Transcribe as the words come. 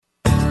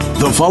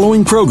The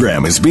following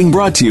program is being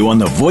brought to you on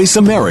the Voice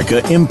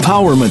America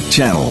Empowerment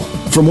Channel.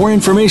 For more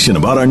information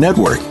about our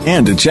network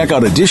and to check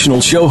out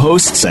additional show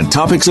hosts and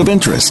topics of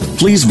interest,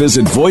 please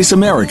visit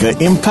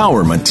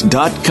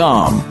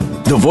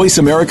voiceamericaempowerment.com. The Voice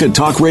America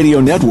Talk Radio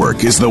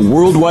Network is the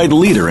worldwide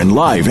leader in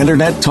live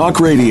Internet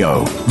talk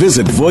radio.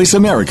 Visit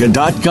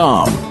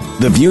voiceamerica.com.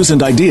 The views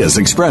and ideas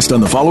expressed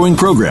on the following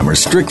program are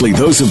strictly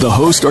those of the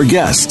host or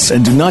guests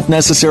and do not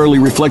necessarily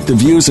reflect the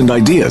views and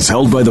ideas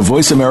held by the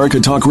Voice America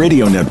Talk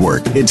Radio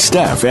Network, its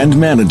staff, and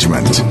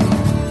management.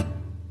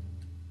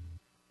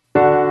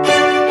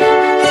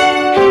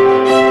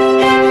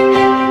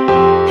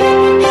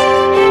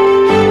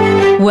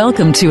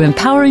 Welcome to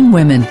Empowering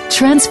Women,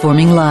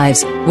 Transforming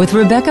Lives with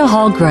Rebecca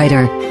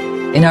Hall-Gruyter.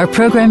 In our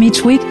program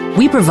each week,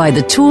 we provide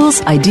the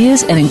tools,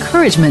 ideas, and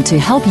encouragement to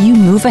help you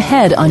move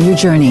ahead on your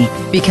journey,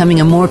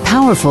 becoming a more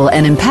powerful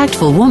and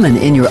impactful woman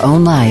in your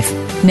own life.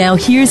 Now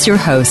here's your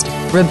host,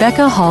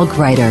 Rebecca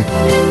Hall-Gruyter.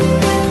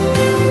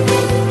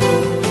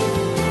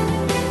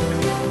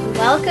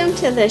 Welcome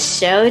to the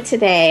show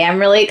today. I'm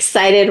really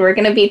excited. We're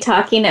going to be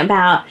talking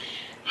about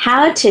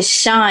how to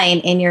shine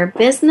in your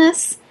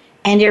business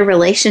and your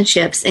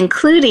relationships,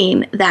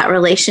 including that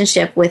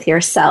relationship with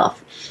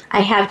yourself. I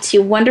have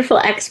two wonderful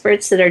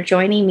experts that are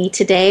joining me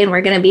today, and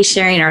we're going to be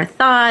sharing our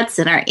thoughts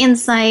and our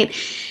insight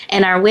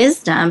and our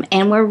wisdom,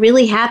 and we're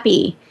really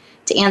happy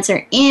to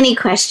answer any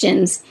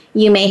questions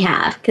you may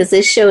have, because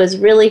this show is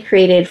really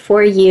created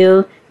for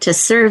you, to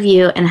serve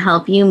you, and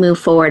help you move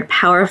forward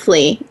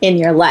powerfully in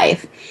your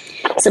life.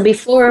 So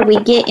before we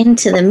get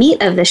into the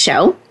meat of the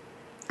show,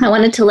 I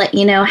wanted to let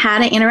you know how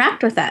to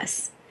interact with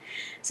us.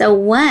 So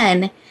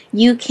one,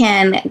 you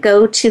can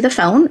go to the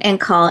phone and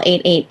call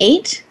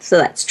 888, so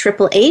that's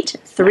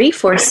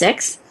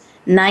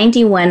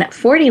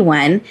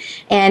 888-346-9141,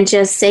 and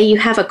just say you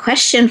have a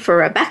question for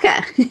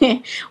Rebecca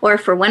or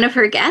for one of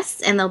her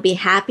guests, and they'll be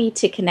happy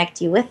to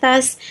connect you with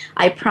us.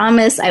 I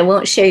promise I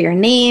won't share your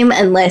name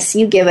unless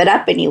you give it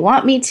up and you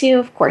want me to.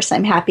 Of course,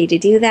 I'm happy to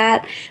do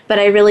that, but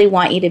I really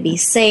want you to be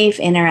safe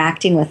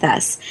interacting with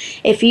us.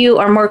 If you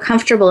are more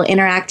comfortable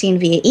interacting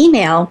via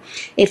email,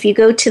 if you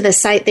go to the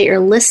site that you're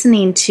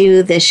listening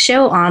to this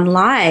show on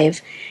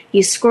live,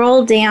 you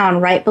scroll down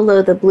right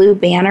below the blue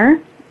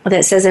banner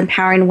that says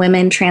Empowering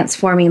Women,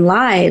 Transforming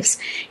Lives.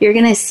 You're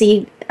going to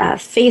see a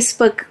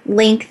Facebook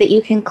link that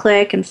you can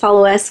click and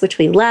follow us, which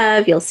we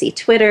love. You'll see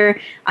Twitter,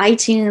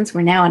 iTunes.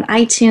 We're now on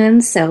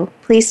iTunes, so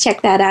please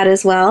check that out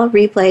as well,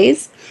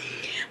 replays.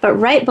 But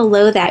right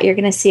below that, you're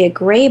going to see a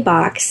gray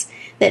box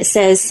that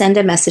says send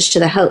a message to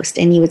the host,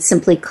 and you would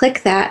simply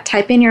click that,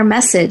 type in your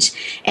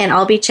message, and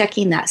I'll be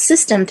checking that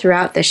system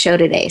throughout the show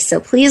today. So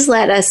please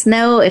let us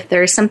know if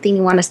there's something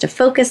you want us to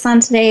focus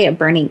on today, a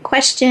burning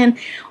question,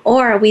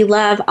 or we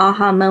love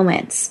aha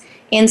moments,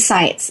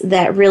 insights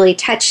that really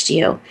touched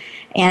you,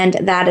 and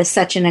that is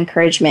such an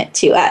encouragement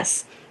to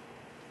us.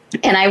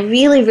 And I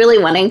really, really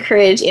want to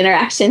encourage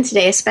interaction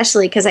today,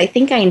 especially because I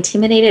think I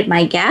intimidated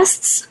my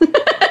guests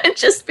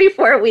just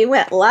before we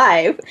went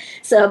live.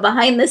 So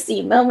behind the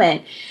scene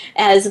moment,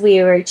 as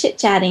we were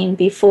chit-chatting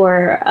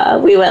before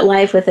we went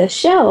live with the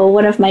show,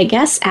 one of my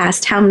guests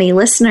asked how many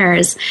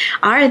listeners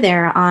are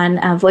there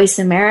on Voice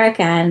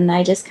America, and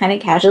I just kind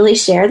of casually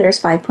shared there's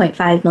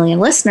 5.5 million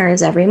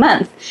listeners every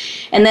month.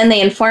 And then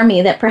they informed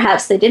me that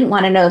perhaps they didn't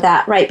want to know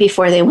that right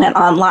before they went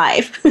on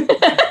live.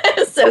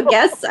 So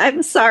guests,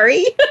 I'm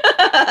sorry.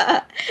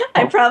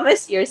 I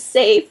promise you're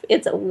safe.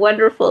 It's a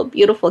wonderful,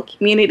 beautiful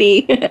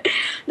community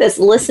that's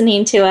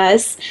listening to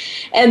us.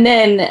 And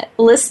then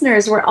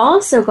listeners, we're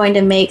also going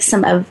to make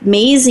some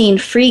amazing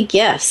free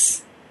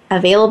gifts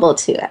available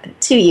to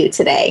you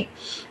today.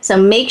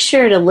 So make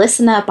sure to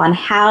listen up on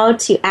how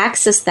to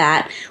access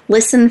that.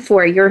 Listen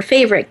for your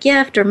favorite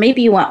gift, or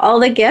maybe you want all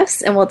the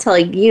gifts, and we'll tell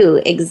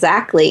you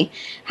exactly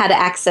how to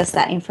access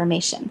that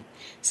information.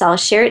 So I'll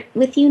share it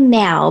with you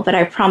now, but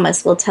I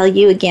promise we'll tell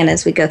you again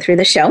as we go through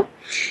the show.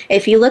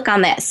 If you look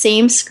on that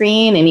same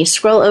screen and you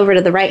scroll over to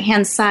the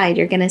right-hand side,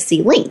 you're going to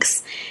see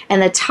links. And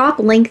the top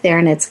link there,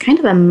 and it's kind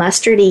of a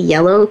mustardy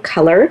yellow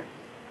color,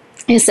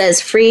 it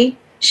says Free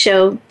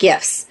Show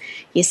Gifts.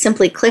 You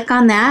simply click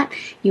on that,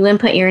 you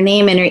input your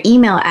name and your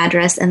email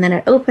address, and then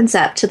it opens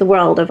up to the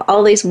world of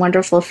all these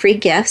wonderful free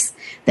gifts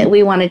that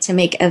we wanted to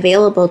make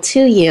available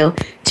to you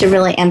to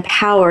really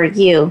empower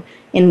you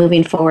in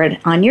moving forward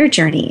on your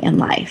journey in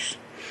life.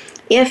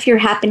 If you're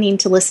happening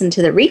to listen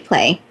to the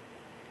replay,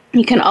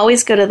 you can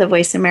always go to the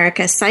Voice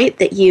America site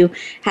that you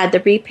had the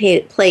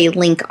replay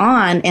link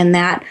on, and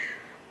that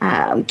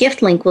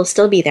gift link will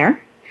still be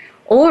there.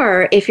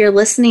 Or if you're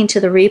listening to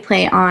the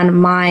replay on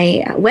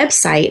my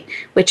website,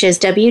 which is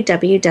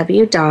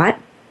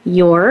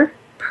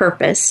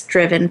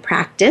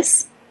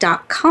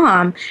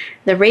www.yourpurposedrivenpractice.com,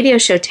 the radio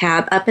show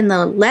tab up in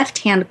the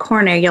left-hand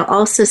corner, you'll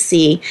also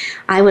see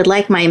I would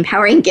like my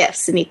empowering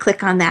gifts, and you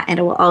click on that and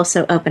it will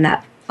also open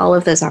up all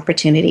of those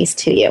opportunities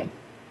to you.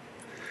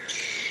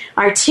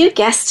 our two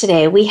guests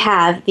today, we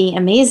have the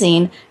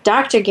amazing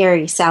Dr.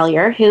 Gary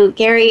Salyer, who,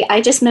 Gary, I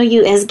just know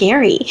you as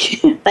Gary,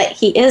 but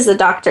he is a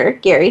Dr.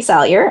 Gary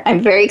Salyer. I'm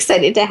very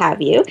excited to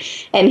have you.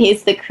 And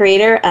he's the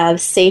creator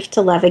of Safe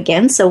to Love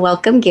Again. So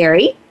welcome,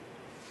 Gary.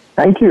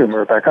 Thank you,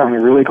 Rebecca. I'm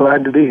really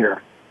glad to be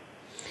here.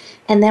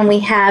 And then we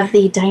have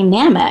the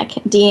dynamic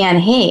Deanne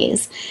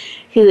Hayes,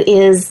 who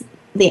is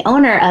the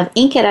owner of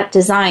Ink It Up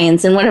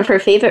Designs, and one of her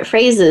favorite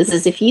phrases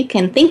is, if you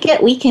can think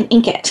it, we can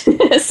ink it.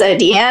 So,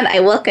 Deanne, I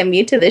welcome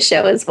you to the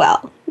show as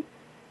well.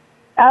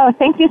 Oh,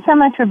 thank you so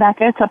much,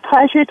 Rebecca. It's a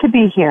pleasure to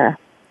be here.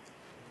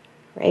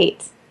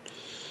 Great.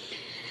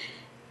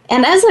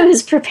 And as I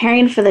was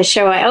preparing for the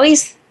show, I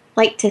always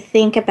like to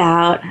think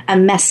about a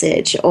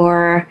message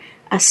or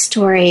a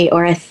story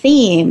or a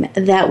theme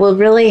that will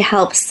really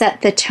help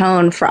set the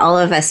tone for all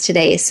of us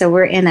today. So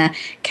we're in a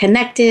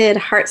connected,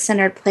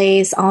 heart-centered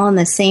place, all on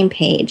the same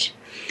page.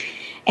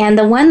 And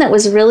the one that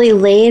was really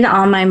laid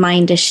on my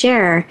mind to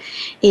share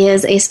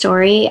is a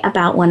story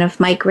about one of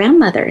my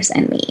grandmothers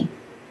and me.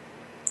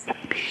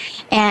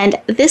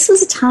 And this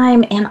was a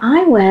time, and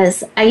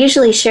I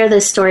usually share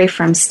this story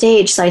from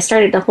stage, so I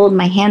started to hold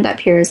my hand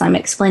up here as I'm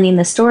explaining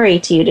the story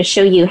to you to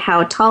show you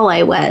how tall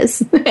I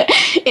was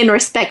in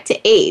respect to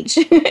age.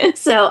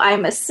 So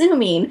I'm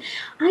assuming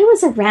I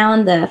was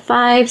around the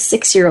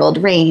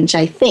 5-6-year-old range,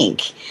 I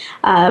think.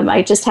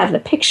 I just have the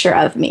picture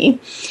of me.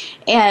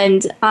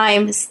 And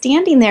I'm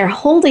standing there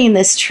holding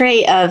this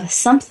tray of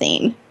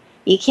something.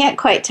 You can't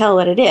quite tell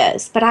what it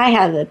is, but I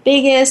have the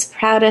biggest,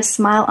 proudest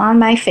smile on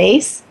my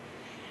face,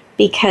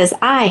 because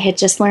I had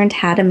just learned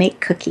how to make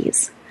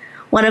cookies,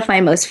 one of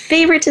my most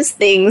favoritist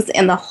things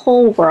in the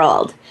whole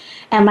world.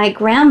 And my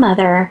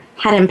grandmother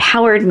had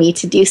empowered me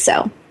to do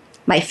so.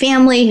 My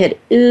family had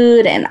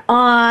oohed and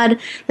awed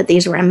that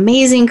these were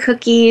amazing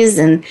cookies,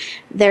 and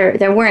there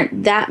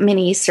weren't that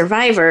many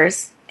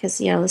survivors, because,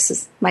 this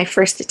is my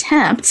first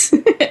attempt.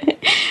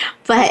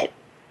 But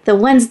the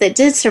ones that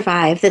did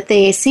survive, that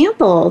they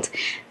sampled,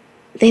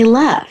 they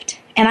loved.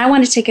 And I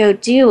wanted to go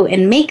do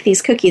and make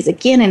these cookies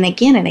again and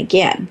again and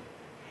again.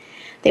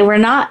 They were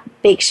not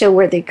bake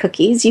show-worthy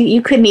cookies.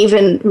 You couldn't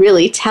even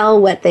really tell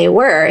what they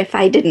were if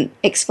I didn't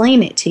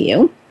explain it to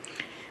you,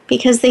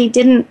 because they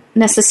didn't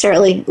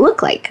necessarily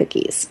look like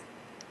cookies.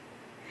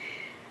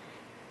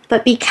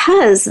 But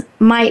because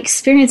my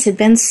experience had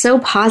been so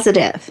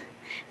positive,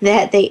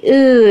 that they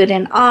oohed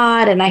and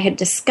awed, and I had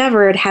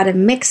discovered how to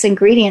mix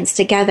ingredients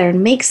together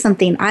and make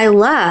something I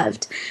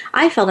loved,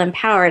 I felt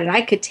empowered, and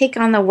I could take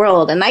on the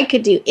world, and I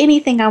could do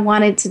anything I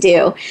wanted to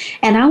do,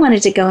 and I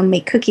wanted to go and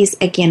make cookies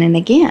again and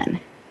again.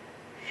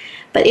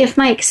 But if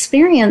my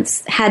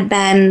experience had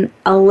been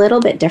a little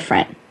bit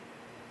different,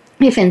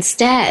 if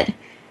instead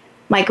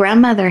my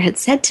grandmother had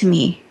said to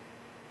me,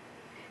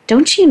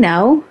 "Don't you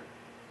know,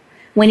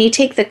 when you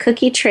take the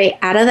cookie tray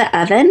out of the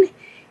oven,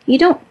 you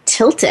don't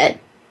tilt it,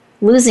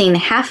 losing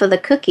half of the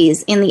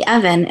cookies in the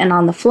oven and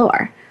on the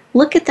floor.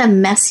 Look at the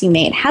mess you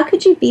made. How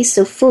could you be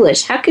so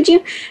foolish? How could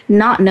you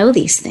not know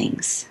these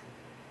things?"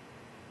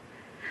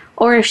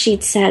 Or if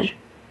she'd said,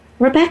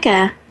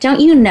 "Rebecca, don't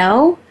you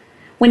know,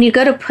 when you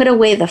go to put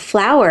away the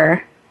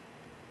flour,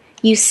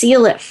 you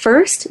seal it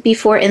first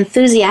before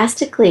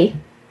enthusiastically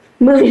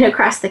moving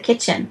across the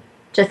kitchen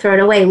to throw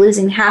it away,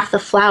 losing half the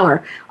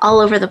flour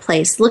all over the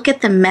place. Look at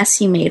the mess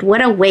you made.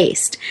 What a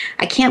waste.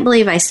 I can't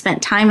believe I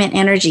spent time and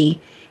energy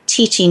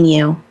teaching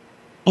you,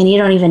 and you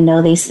don't even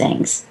know these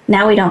things.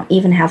 Now we don't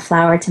even have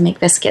flour to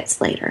make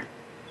biscuits later."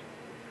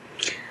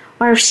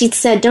 Or if she'd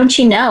said, "Don't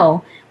you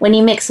know, when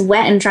you mix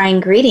wet and dry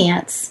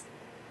ingredients,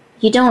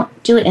 you don't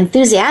do it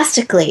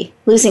enthusiastically,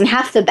 losing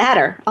half the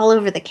batter all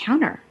over the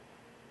counter,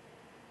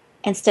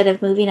 instead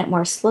of moving it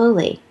more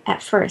slowly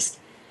at first.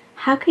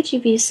 How could you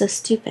be so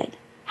stupid?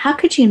 How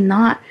could you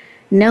not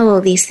know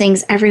these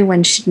things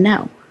everyone should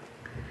know?"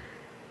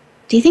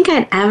 Do you think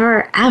I'd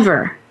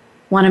ever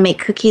want to make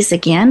cookies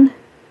again?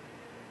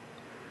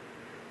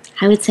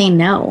 I would say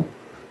no.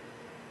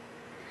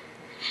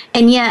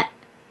 And yet,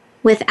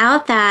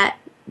 without that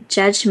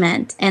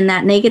judgment and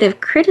that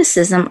negative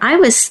criticism, I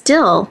was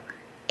still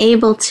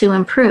able to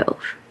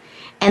improve.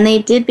 And they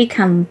did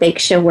become bake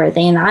show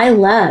worthy, and I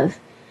love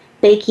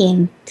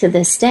baking to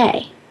this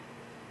day.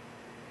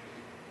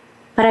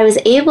 But I was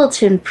able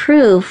to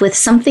improve with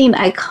something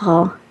I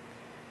call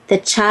the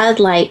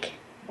childlike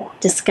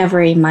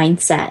discovery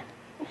mindset.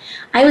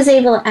 I was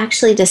able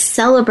actually to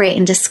celebrate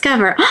and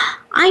discover,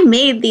 I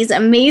made these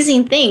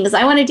amazing things.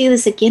 I want to do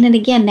this again and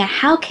again. Now,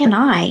 how can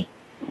I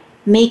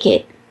make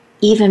it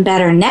even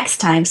better next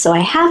time so I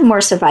have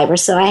more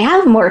survivors, so I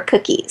have more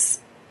cookies?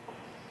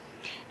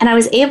 And I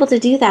was able to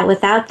do that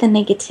without the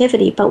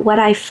negativity. But what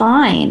I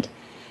find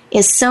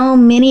is so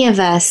many of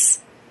us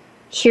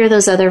hear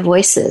those other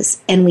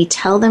voices and we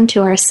tell them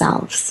to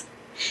ourselves.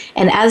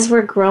 And as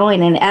we're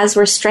growing and as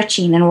we're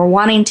stretching and we're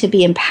wanting to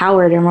be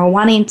empowered and we're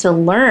wanting to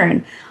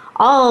learn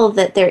all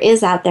that there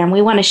is out there, and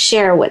we want to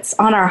share what's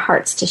on our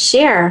hearts to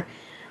share,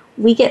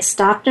 we get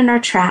stopped in our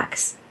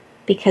tracks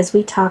because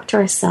we talk to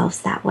ourselves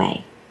that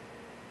way.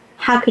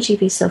 How could you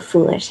be so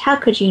foolish? How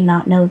could you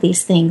not know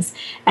these things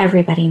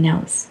everybody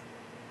knows?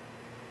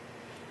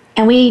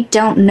 And we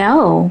don't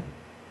know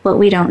what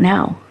we don't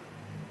know.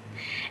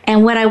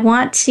 And what I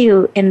want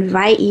to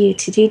invite you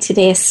to do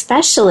today,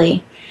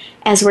 especially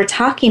as we're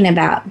talking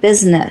about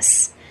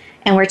business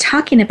and we're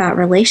talking about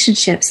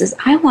relationships, is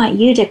I want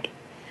you to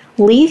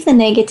leave the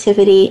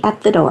negativity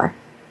at the door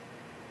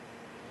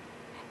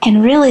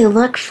and really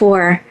look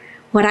for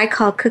what I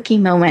call cookie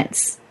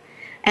moments,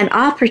 an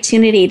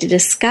opportunity to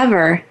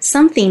discover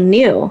something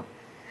new,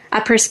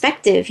 a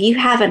perspective you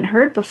haven't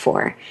heard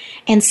before,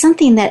 and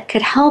something that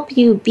could help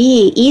you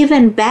be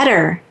even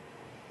better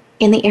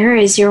in the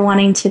areas you're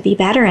wanting to be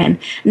better in.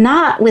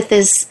 Not with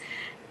this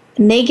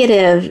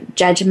negative,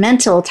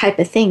 judgmental type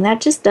of thing. That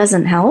just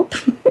doesn't help.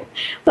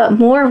 But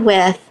more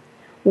with,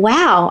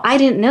 wow, I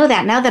didn't know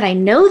that. Now that I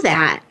know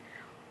that,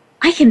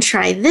 I can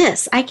try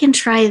this. I can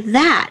try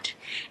that.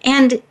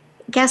 And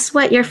guess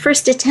what? Your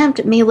first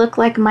attempt may look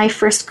like my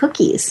first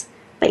cookies.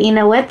 But you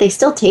know what? They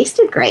still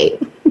tasted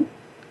great. A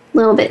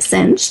little bit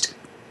singed.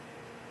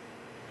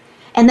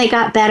 And they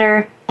got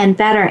better and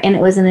better, and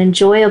it was an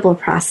enjoyable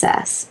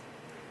process.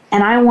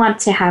 And I want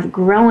to have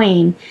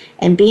growing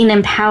and being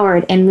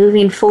empowered and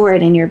moving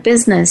forward in your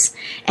business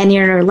and in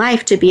your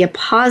life to be a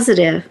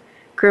positive,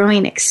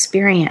 growing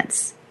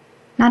experience,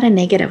 not a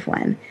negative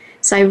one.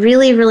 So I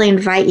really, really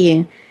invite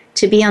you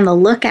to be on the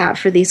lookout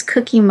for these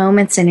cookie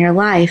moments in your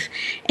life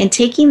and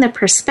taking the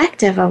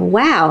perspective of,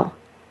 wow,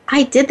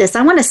 I did this.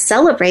 I want to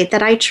celebrate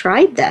that I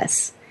tried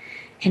this.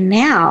 And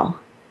now,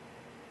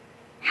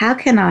 how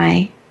can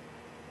I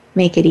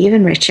make it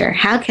even richer?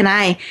 How can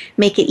I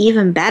make it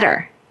even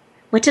better?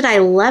 What did I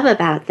love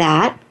about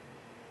that?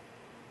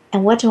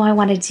 And what do I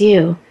want to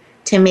do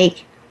to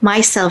make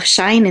myself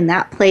shine in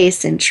that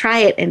place and try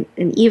it at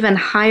an even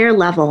higher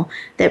level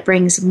that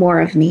brings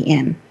more of me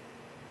in?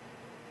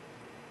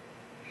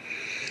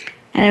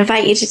 And I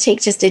invite you to take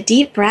just a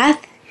deep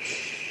breath.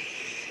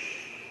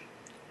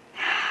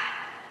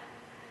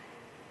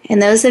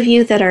 And those of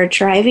you that are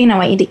driving, I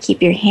want you to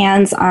keep your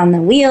hands on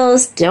the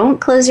wheels. Don't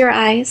close your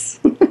eyes.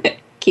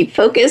 Keep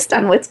focused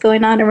on what's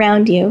going on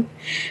around you.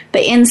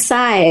 But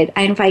inside,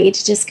 I invite you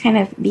to just kind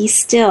of be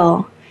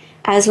still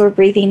as we're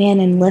breathing in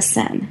and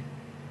listen.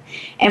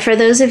 And for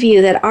those of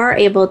you that are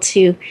able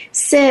to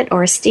sit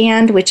or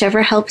stand,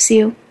 whichever helps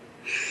you,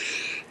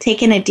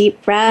 take in a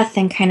deep breath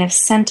and kind of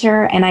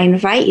center. And I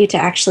invite you to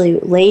actually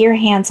lay your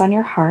hands on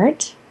your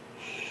heart,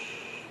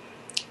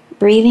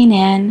 breathing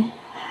in.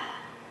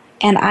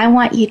 And I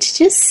want you to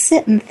just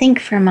sit and think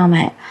for a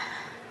moment,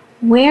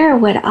 where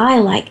would I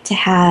like to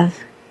have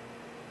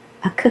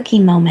a cookie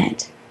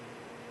moment?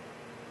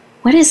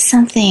 What is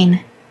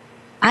something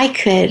I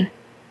could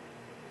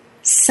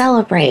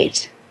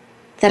celebrate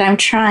that I'm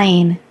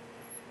trying,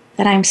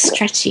 that I'm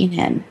stretching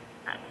in?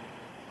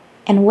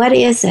 And what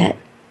is it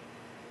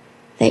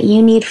that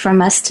you need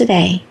from us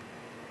today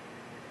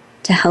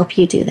to help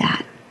you do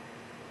that?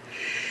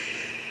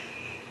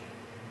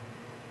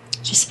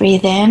 Just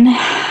breathe in.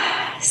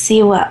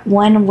 See what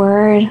one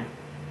word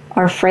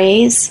or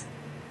phrase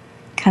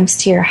comes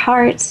to your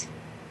heart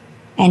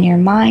and your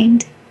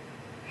mind.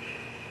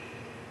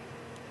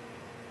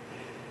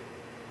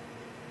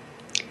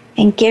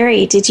 And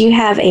Gary, did you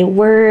have a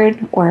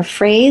word or a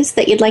phrase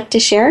that you'd like to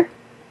share?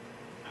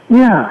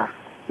 Yeah,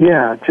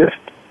 just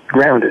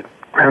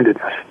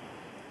groundedness.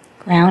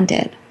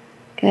 Grounded.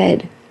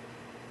 Good.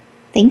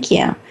 Thank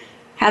you.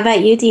 How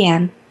about you,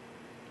 Deanne?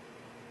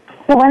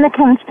 The one that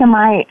comes to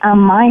my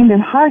mind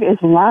and heart is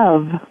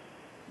love.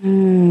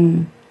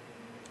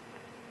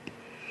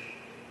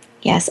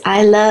 Yes,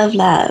 I love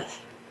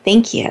love.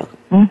 Thank you.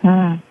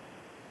 Mm-hmm.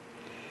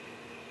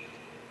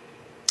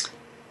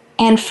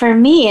 And for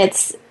me,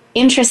 it's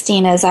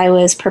interesting as I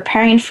was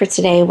preparing for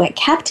today, what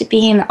kept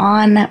being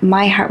on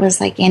my heart was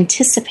like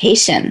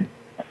anticipation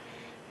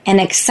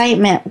and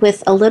excitement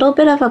with a little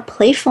bit of a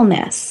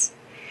playfulness.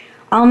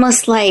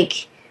 Almost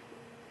like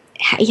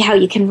how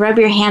you can rub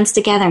your hands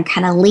together and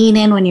kind of lean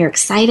in when you're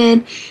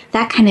excited.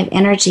 That kind of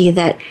energy,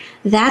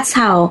 that's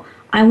how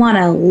I want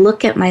to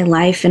look at my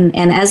life. And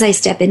as I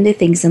step into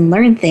things and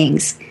learn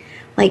things,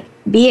 like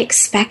be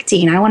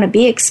expecting. I want to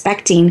be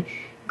expecting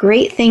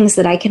great things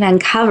that I can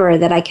uncover,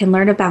 that I can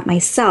learn about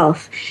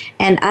myself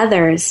and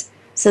others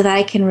so that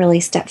I can really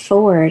step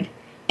forward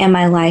in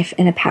my life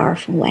in a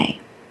powerful way.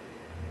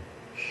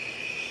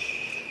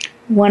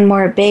 One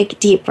more big,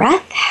 deep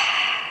breath.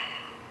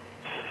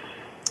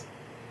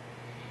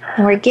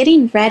 And we're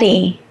getting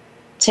ready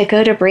to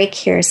go to break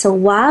here. So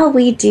while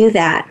we do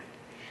that,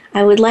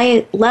 I would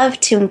love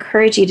to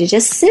encourage you to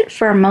just sit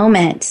for a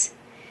moment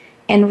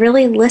and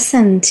really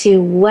listen to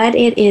what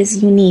it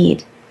is you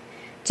need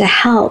to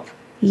help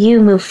you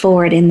move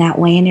forward in that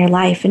way in your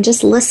life. And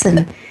just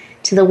listen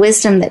to the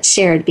wisdom that's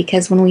shared,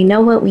 because when we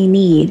know what we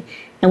need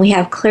and we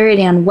have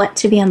clarity on what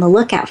to be on the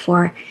lookout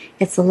for,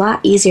 it's a lot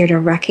easier to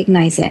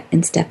recognize it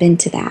and step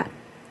into that.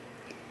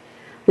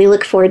 We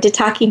look forward to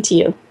talking to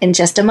you in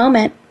just a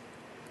moment.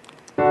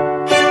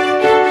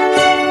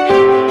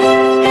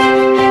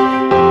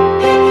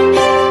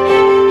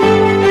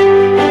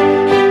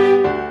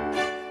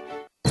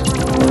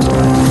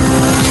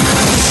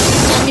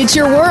 It's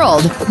your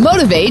world.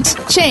 Motivate,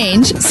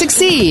 change,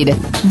 succeed.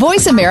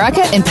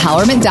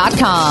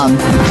 VoiceAmericaEmpowerment.com.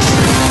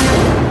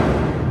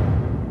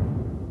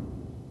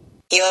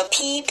 Your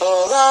people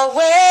are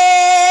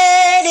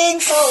waiting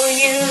for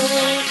you.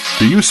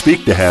 Do you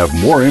speak to have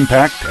more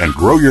impact and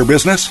grow your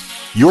business?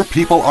 Your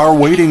people are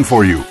waiting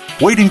for you,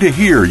 waiting to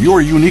hear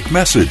your unique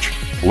message.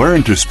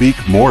 Learn to speak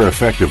more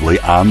effectively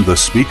on the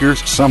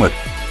Speakers Summit,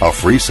 a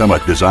free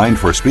summit designed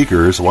for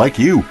speakers like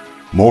you.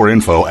 More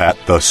info at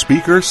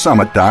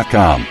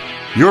thespeakersummit.com.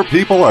 Your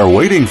people are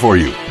waiting for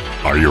you.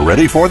 Are you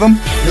ready for them?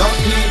 Your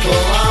people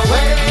are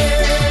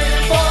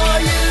waiting for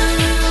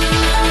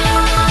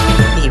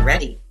you. Be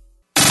ready.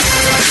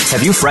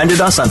 Have you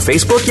friended us on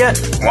Facebook yet?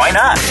 Why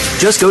not?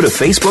 Just go to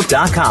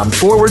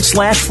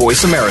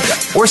facebook.com/Voice America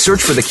or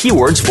search for the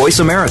keywords Voice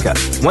America.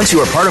 Once you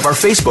are part of our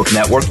Facebook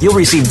network, you'll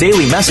receive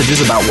daily messages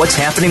about what's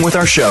happening with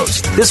our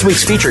shows, this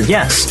week's featured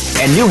guests,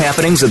 and new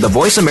happenings of the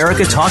Voice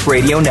America Talk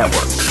Radio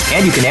Network.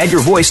 And you can add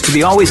your voice to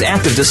the always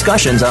active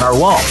discussions on our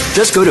wall.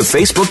 Just go to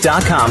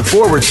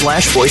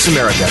facebook.com/Voice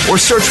America or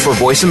search for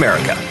Voice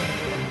America.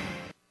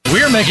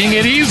 We're making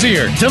it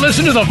easier to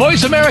listen to the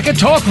Voice America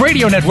Talk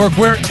Radio Network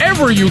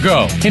wherever you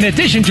go. In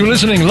addition to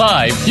listening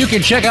live, you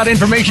can check out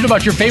information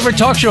about your favorite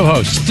talk show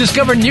hosts,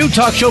 discover new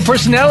talk show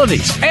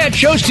personalities, add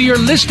shows to your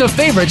list of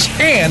favorites,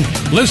 and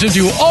listen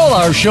to all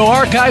our show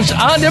archives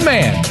on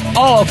demand.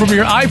 All from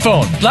your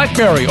iPhone,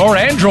 BlackBerry, or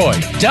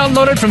Android.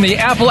 Download it from the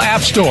Apple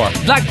App Store,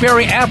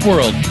 BlackBerry App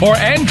World, or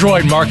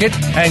Android Market,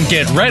 and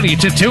get ready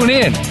to tune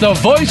in. The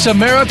Voice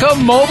America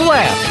mobile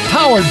app,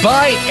 powered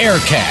by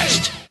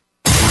Aircast.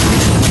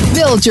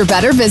 Build your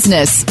better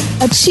business.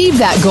 Achieve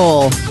that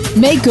goal.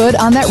 Make good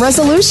on that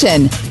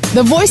resolution.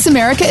 The Voice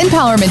America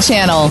Empowerment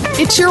Channel.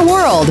 It's your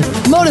world.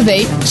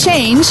 Motivate,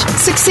 change,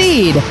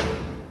 succeed.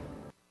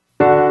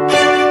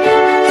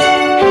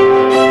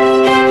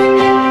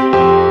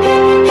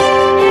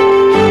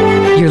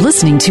 You're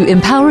listening to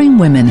Empowering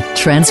Women,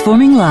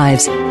 Transforming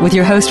Lives with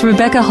your host,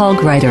 Rebecca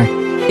Hall-Gruyter.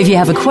 If you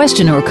have a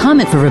question or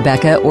comment for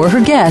Rebecca or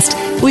her guest,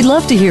 we'd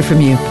love to hear from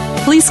you.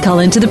 Please call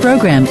into the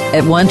program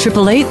at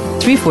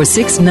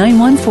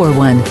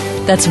 1-888-346-9141.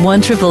 That's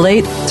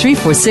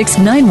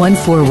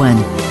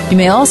 1-888-346-9141. You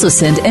may also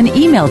send an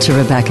email to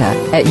Rebecca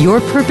at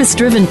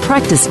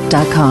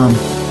yourpurposedrivenpractice.com.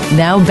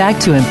 Now back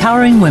to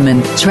Empowering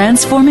Women,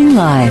 Transforming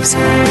Lives.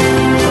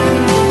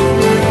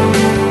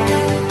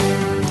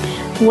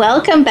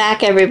 Welcome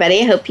back,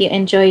 everybody. I hope you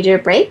enjoyed your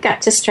break,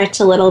 got to stretch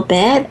a little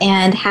bit,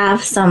 and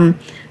have some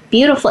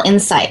beautiful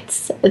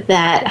insights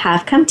that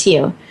have come to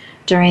you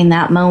during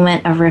that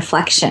moment of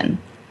reflection.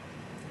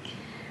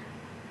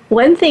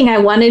 One thing I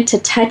wanted to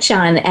touch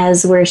on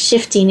as we're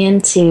shifting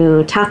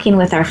into talking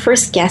with our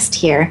first guest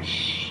here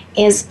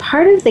is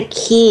part of the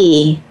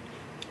key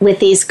with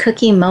these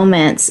cookie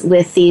moments,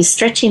 with these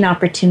stretching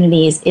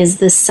opportunities, is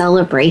the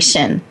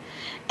celebration.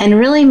 And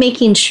really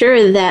making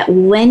sure that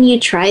when you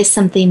try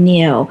something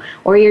new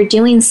or you're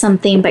doing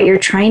something but you're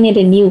trying it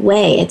a new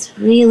way, it's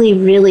really,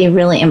 really,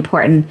 really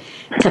important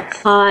to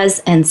pause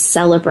and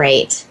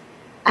celebrate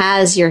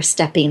as you're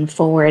stepping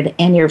forward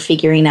and you're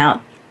figuring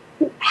out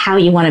how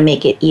you want to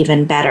make it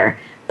even better.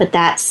 But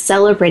that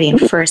celebrating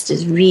first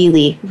is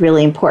really,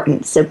 really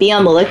important. So be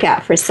on the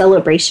lookout for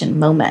celebration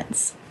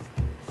moments.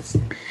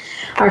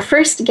 Our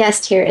first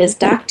guest here is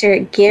Dr.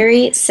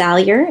 Gary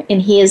Salyer,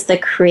 and he is the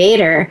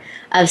creator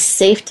of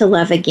Safe to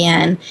Love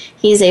Again.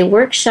 He's a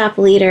workshop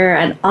leader,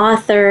 an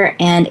author,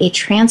 and a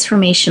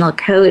transformational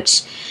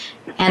coach.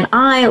 And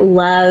I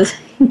love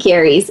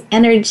Gary's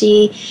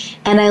energy,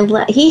 and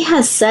he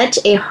has such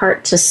a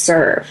heart to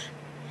serve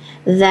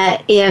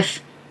that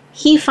if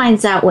he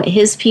finds out what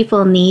his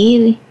people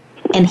need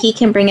and he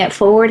can bring it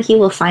forward, he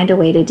will find a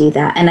way to do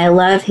that. And I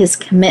love his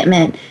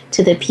commitment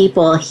to the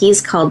people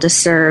he's called to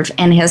serve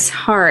and his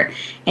heart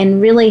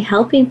and really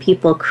helping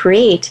people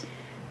create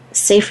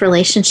safe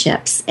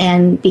relationships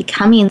and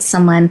becoming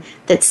someone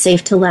that's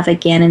safe to love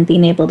again and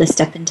being able to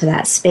step into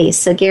that space.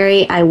 So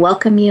Gary, I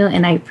welcome you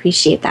and I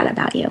appreciate that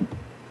about you.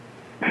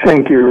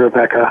 Thank you,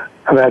 Rebecca.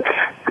 I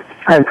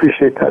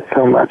appreciate that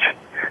so much.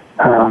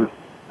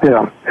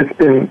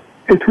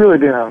 It's really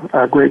been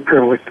a great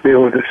privilege to be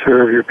able to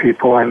serve your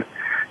people, and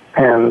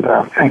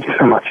thank you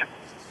so much.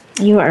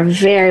 You are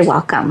very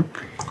welcome.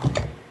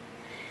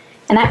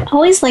 And I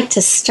always like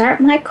to start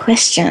my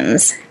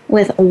questions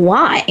with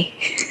why.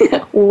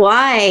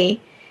 Why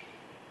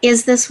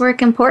is this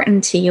work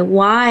important to you?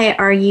 Why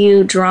are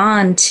you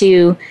drawn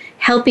to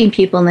helping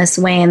people in this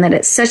way, and that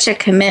it's such a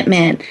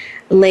commitment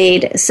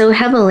laid so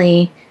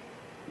heavily,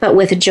 but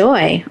with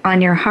joy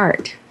on your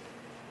heart?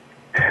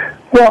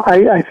 Well,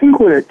 I think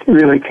what it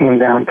really came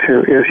down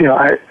to is,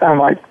 I'm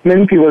like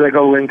many people that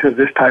go into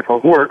this type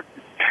of work,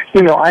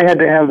 I had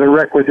to have the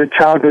requisite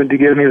childhood to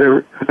give me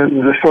the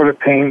sort of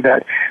pain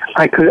that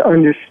I could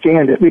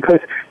understand it.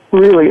 Because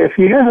really, if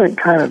you haven't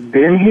kind of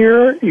been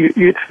here,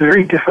 it's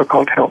very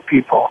difficult to help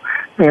people.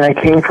 I mean, I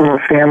came from a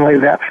family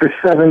that for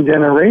 7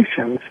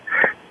 generations,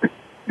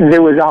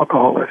 there was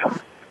alcoholism.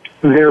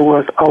 There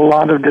was a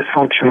lot of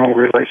dysfunctional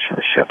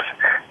relationships.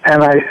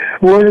 And I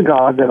swore to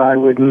God that I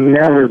would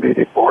never be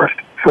divorced.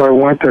 So I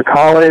went to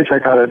college. I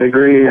got a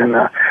degree in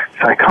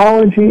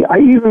psychology. I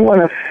even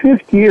went a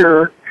fifth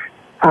year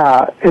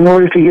in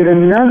order to get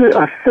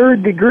a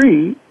third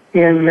degree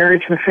in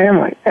marriage and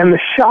family. And the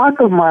shock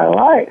of my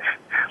life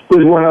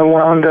was when I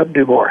wound up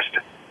divorced.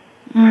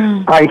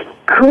 I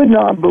could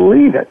not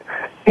believe it.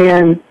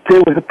 And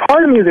there was a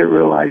part of me that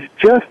realized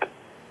just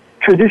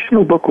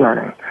traditional book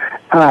learning,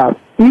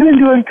 even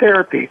doing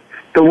therapy,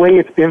 the way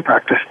it's been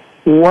practiced,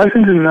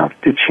 wasn't enough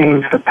to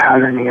change the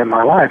patterning in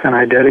my life. And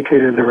I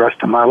dedicated the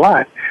rest of my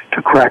life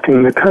to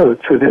cracking the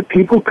code so that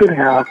people could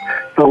have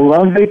the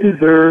love they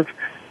deserve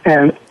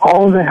and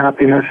all the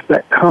happiness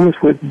that comes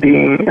with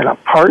being in a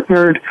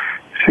partnered,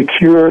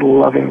 secure,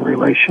 loving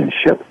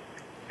relationship.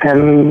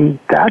 And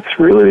that's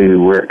really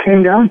where it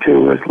came down to,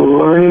 was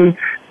learning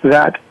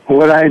that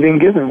what I had been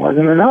given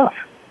wasn't enough.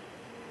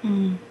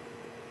 Well,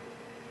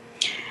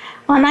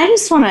 and I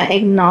just want to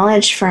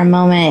acknowledge for a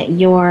moment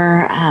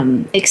your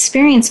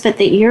experience, but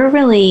that you're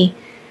really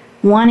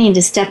wanting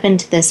to step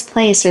into this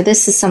place, or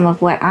this is some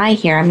of what I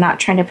hear. I'm not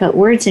trying to put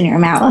words in your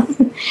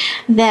mouth,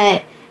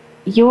 that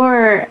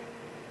you're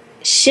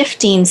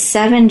shifting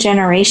 7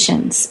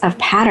 generations of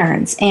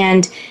patterns,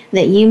 and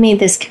that you made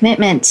this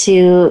commitment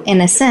to,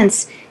 in a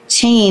sense,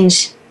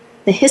 change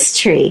the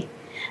history,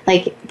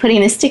 like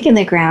putting a stick in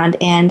the ground,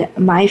 and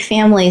my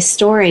family's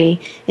story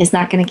is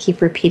not going to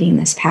keep repeating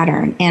this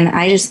pattern. And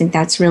I just think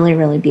that's really,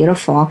 really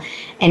beautiful.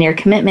 And your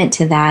commitment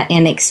to that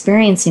and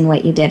experiencing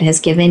what you did has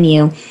given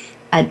you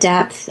a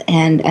depth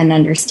and an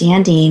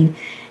understanding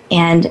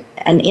and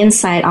an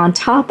insight on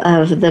top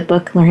of the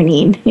book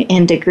learning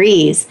and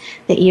degrees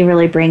that you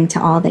really bring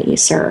to all that you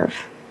serve.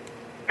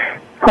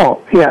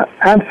 Oh, yeah,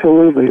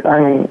 absolutely. I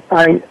mean,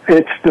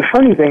 it's the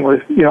funny thing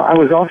was, I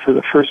was also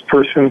the first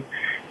person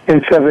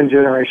in 7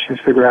 generations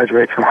to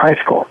graduate from high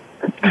school.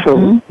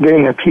 So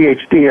getting a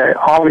PhD, I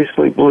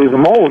obviously blew the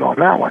mold on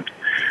that one.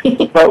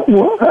 But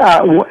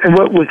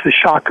what was the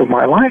shock of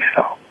my life,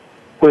 though,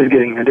 was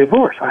getting a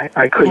divorce.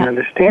 I couldn't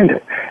understand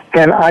it.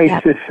 And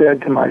I just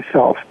said to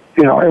myself,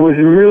 it was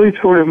really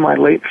sort of my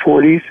late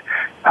 40s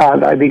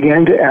that I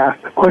began to ask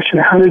the question,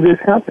 how did this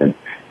happen?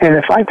 And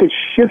if I could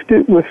shift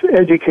it with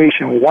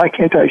education, why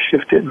can't I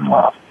shift it in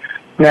love?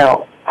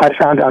 Now, I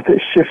found out that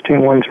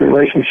shifting one's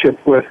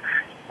relationship with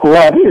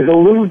love is a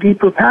little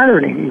deeper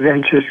patterning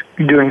than just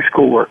doing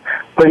schoolwork.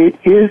 But it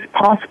is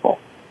possible.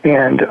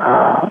 And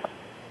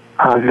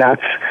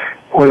that's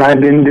what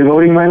I've been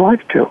devoting my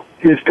life to,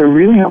 is to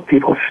really help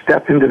people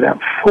step into that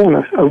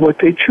fullness of what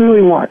they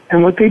truly want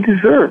and what they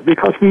deserve.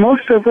 Because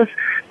most of us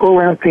go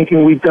around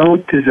thinking we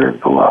don't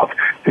deserve the love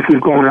if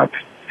we've grown up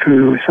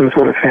through some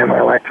sort of family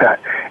like that.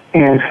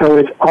 And so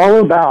it's all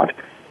about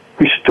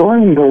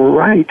restoring the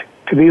right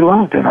to be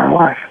loved in our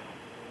life.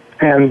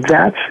 And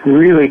that's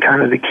really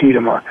kind of the key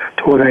to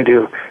what I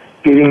do.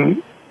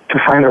 To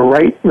find the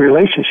right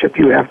relationship,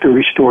 you have to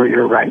restore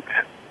your rights.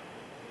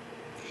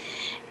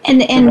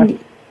 And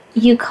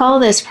you call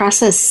this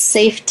process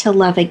Safe to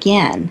Love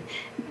Again.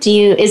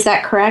 Is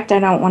that correct? I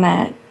don't want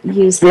to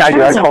use the term.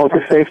 I call it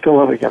the Safe to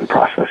Love Again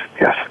process,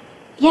 yes.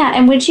 Yeah,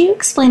 and would you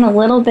explain a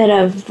little bit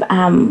of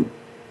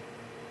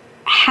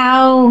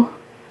how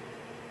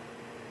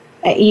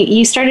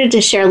you started to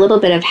share a little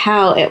bit of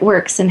how it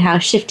works and how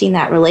shifting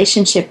that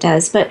relationship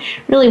does, but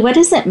really, what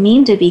does it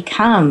mean to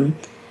become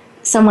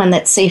someone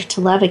that's safe to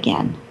love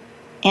again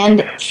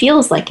and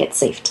feels like it's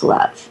safe to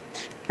love?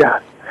 Yeah.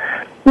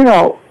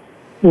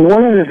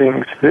 One of the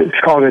things that's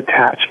called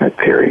attachment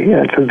theory,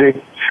 and it's a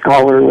big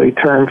scholarly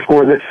term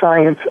for the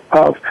science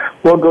of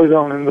what goes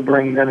on in the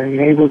brain that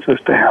enables us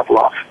to have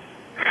love.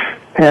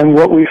 And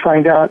what we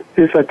find out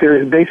is that there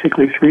is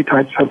basically 3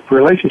 types of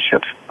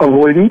relationships.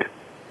 Avoidant,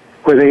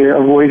 where they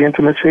avoid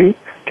intimacy,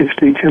 gets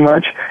to be too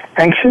much.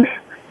 Anxious,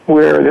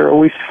 where they're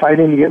always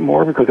fighting to get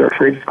more because they're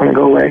afraid it's going to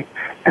go away.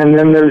 And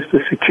then there's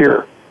the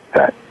secure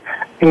set.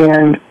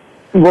 And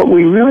what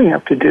we really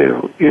have to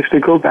do is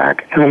to go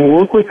back and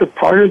work with the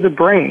part of the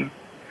brain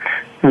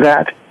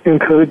that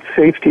encodes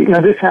safety. Now,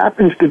 this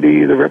happens to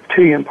be the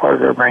reptilian part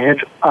of our brain.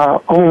 It's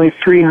only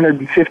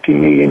 350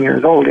 million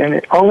years old,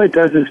 and all it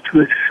does is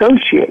to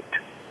associate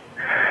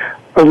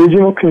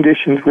original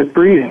conditions with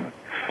breathing.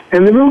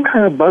 And the real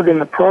kind of bug in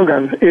the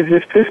programs is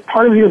if this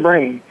part of your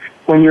brain,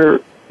 when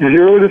you're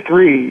 0 to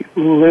 3,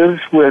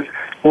 lives with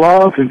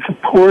love and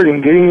support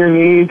and getting your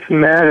needs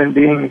met and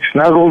being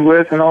snuggled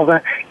with and all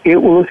that, it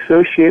will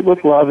associate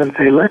with love and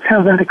say, let's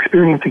have that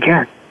experience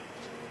again.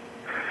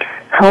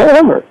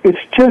 However, it's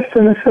just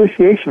an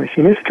association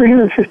machine. It's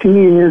 350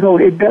 million years old.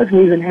 It doesn't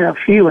even have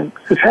feelings.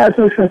 It has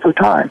no sense of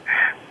time.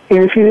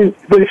 And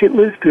if it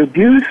lives through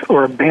abuse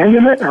or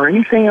abandonment or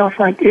anything else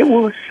it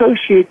will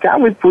associate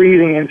that with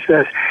breathing and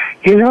says,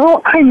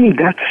 I need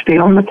that to stay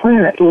on the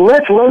planet.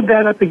 Let's load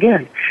that up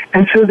again.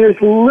 And so there's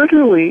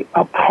literally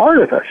a part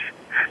of us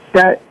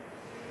that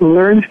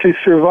learns to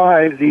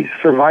survive these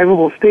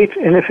survivable states.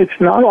 And if it's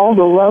not all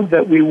the love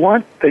that we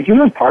want, the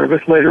human part of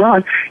us later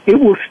on, it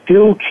will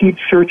still keep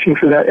searching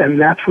for that. And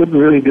that's what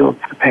really builds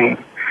the pain,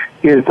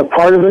 is the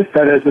part of us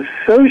that has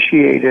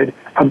associated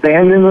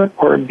abandonment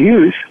or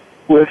abuse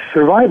with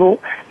survival,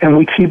 And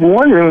we keep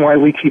wondering why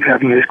we keep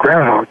having this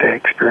Groundhog Day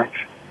experience.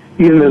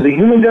 Even though the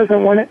human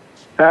doesn't want it,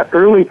 that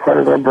early part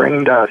of our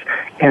brain does.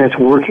 And it's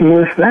working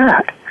with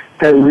that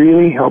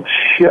really helps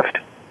shift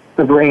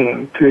the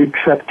brain to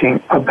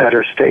accepting a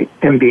better state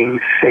and being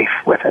safe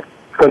with it.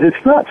 Because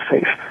it's not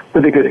safe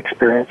with a good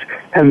experience,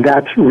 and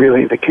that's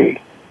really the key.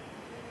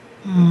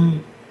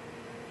 Mm.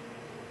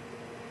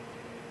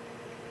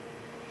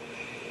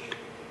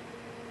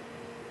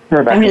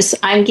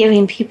 I'm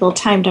giving people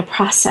time to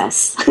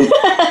process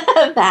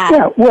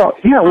that. Well,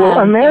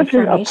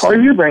 imagine a part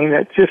of your brain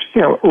that just,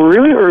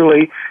 really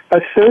early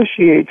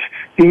associates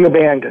being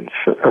abandoned.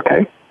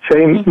 Okay?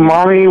 Say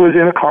mommy was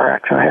in a car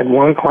accident. I had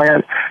one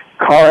client,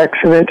 car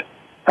accident,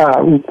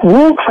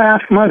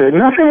 world-class mother.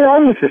 Nothing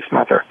wrong with this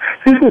mother.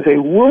 This was a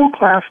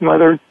world-class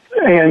mother,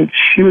 and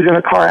she was in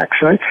a car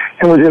accident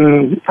and was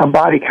in a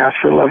body cast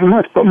for 11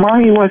 months, but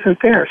mommy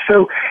wasn't there.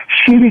 So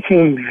she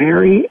became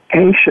very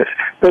anxious.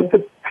 But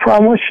the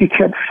problem was she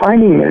kept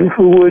finding men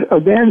who would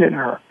abandon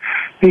her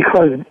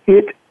because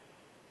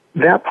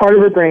that part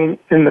of her brain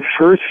in the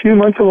first few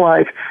months of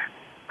life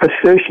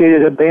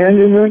associated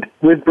abandonment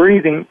with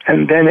breathing,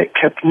 and then it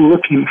kept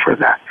looking for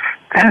that.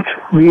 That's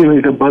really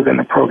the bug in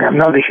the program.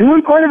 Now, the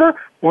human part of her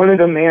wanted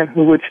a man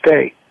who would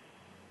stay.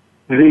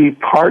 The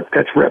part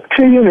that's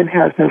reptilian and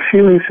has no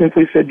feeling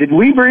simply said, did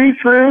we breathe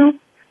through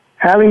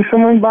having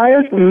someone by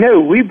us?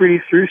 No, we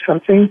breathed through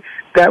something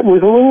that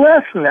was a little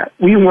less than that.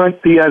 We want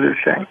the other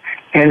thing.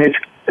 And it's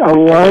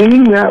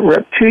aligning that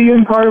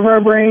reptilian part of our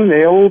brain,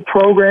 the old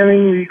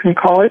programming, you can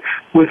call it,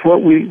 with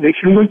what the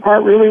human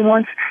part really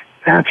wants.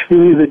 That's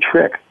really the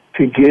trick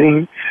to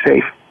getting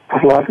safe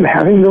with love and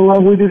having the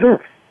love we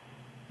deserve.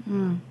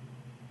 Mm.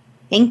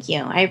 Thank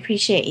you. I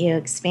appreciate you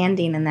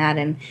expanding in that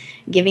and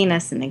giving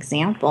us an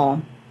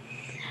example.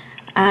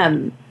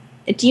 Do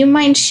you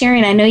mind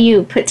sharing? I know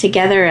you put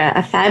together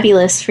a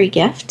fabulous free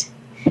gift,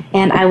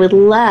 and I would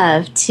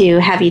love to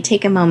have you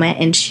take a moment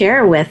and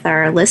share with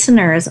our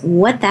listeners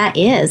what that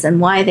is and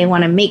why they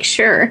want to make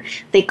sure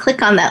they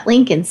click on that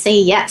link and say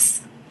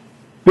yes.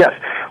 Yes.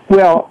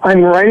 Well,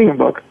 I'm writing a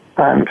book.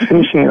 I'm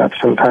finishing it up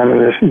sometime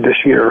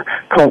this year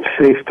called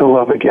Safe to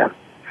Love Again.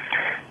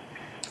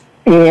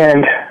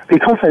 And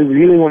because I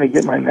really want to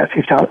get my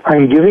message out,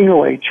 I'm giving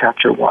away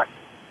Chapter 1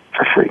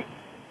 for free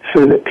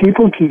so that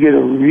people can get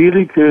a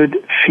really good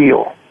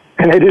feel.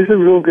 And it is a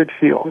real good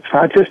feel. It's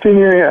not just in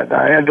your head.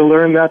 I had to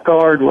learn that the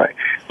hard way.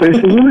 But it's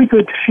a really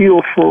good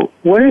feel for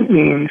what it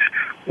means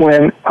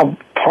when a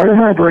part of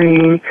our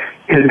brain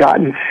has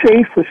gotten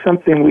safe with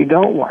something we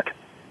don't want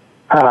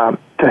to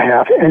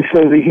have. And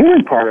so the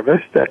human part of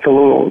us, that's a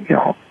little,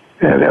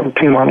 that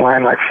came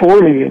online like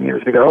 4 million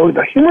years ago,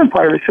 the human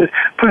part of it says,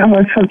 but I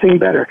want something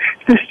better.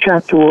 This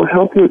chapter will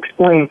help you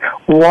explain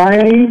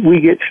why we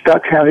get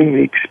stuck having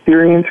the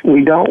experience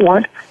we don't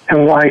want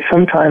and why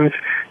sometimes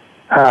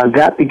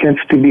that begins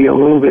to be a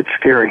little bit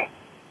scary.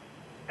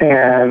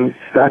 And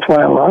that's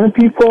why a lot of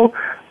people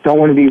don't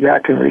want to be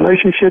back in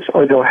relationships,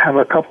 or they'll have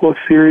a couple of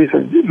series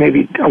of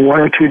maybe 1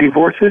 or 2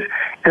 divorces,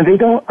 and they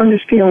don't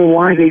understand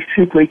why they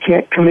simply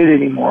can't commit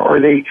anymore, or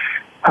they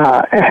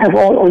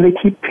they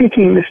keep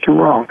picking Mr.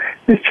 Wrong.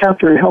 This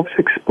chapter helps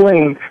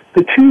explain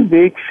the 2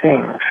 big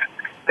things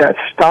that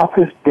stop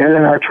us dead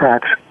in our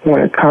tracks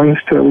when it comes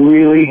to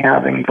really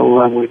having the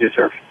love we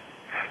deserve.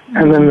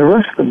 And then the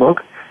rest of the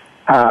book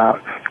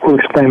will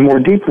explain more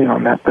deeply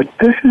on that. But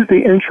this is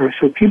the intro,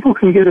 so people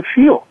can get a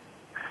feel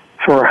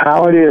for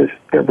how it is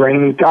their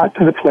brain got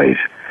to the place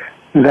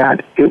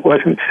that it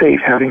wasn't safe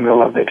having the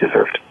love they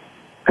deserved,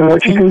 and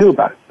what you can do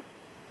about it.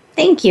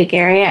 Thank you,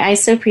 Gary. I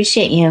so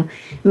appreciate you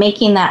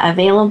making that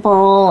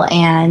available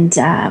and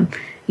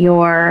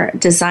your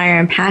desire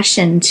and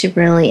passion to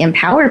really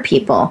empower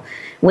people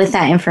with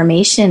that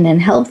information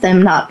and help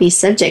them not be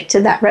subject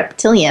to that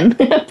reptilian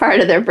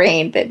part of their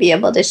brain, but be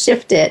able to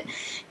shift it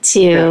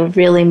to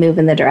really move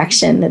in the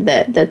direction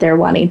that they're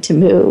wanting to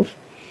move.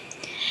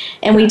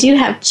 And we do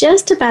have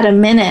just about a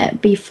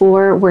minute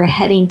before we're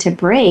heading to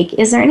break.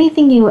 Is there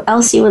anything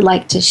else you would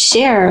like to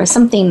share?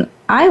 Something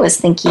I was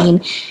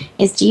thinking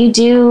is, do you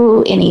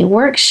do any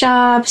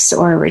workshops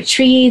or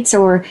retreats,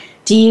 or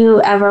do you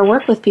ever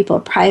work with people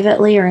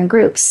privately or in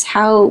groups?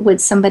 How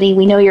would somebody,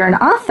 we know you're an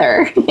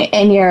author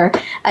and you're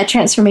a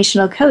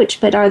transformational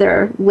coach, but are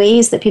there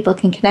ways that people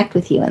can connect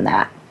with you in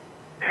that?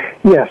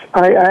 Yes,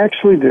 I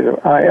actually do.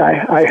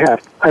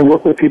 I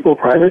work with people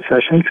private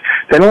sessions.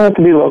 They don't have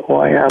to be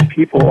local. I have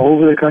people all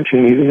over the country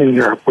and even in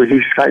Europe. We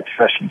do Skype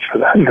sessions for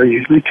that, and they're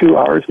usually 2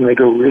 hours, and they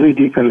go really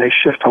deep and they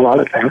shift a lot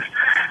of things.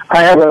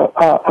 I have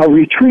a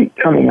retreat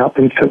coming up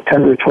in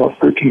September 12th,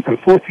 13th,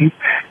 and 14th,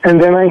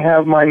 and then I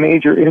have my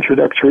major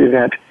introductory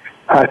event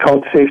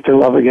called Safe to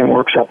Love Again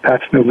Workshop.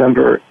 That's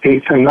November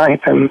 8th and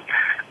 9th, and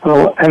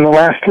the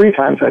last 3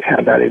 times I've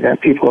had that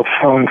event, people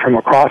have flown from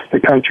across the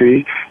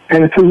country,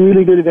 and it's a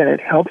really good event.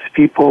 It helps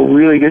people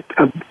really get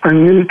a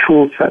new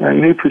tool set and a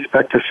new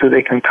perspective so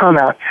they can come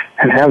out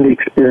and have the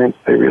experience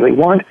they really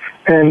want.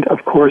 And,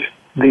 of course,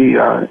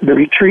 the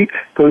retreat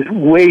goes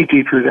way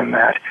deeper than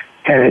that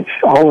And it's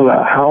all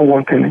about how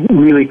one can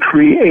really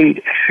create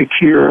a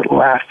secure,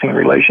 lasting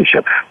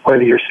relationship.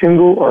 Whether you're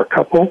single or a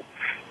couple,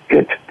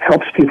 it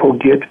helps people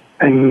get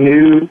a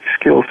new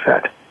skill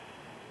set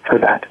for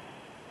that.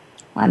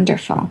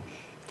 Wonderful.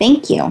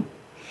 Thank you.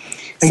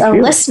 Thank So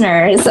you.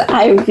 listeners,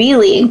 I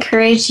really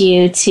encourage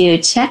you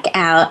to check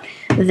out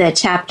the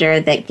chapter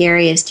that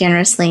Gary is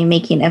generously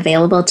making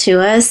available to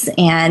us.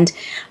 And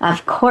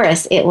of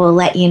course, it will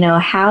let you know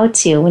how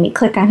to. When you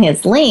click on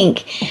his link,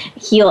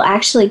 he'll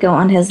actually go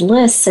on his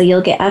list, so you'll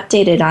get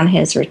updated on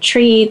his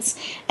retreats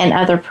and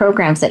other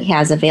programs that he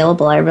has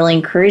available. I really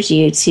encourage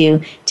you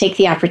to take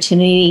the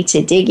opportunity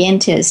to dig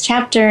into his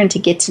chapter and to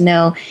get to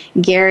know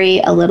Gary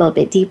a little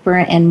bit deeper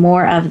and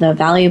more of the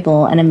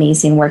valuable and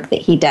amazing work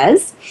that he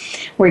does.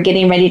 We're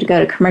getting ready to go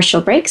to commercial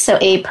break, so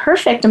a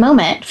perfect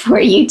moment for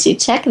you to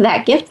check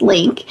that gift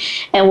link,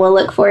 and we'll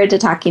look forward to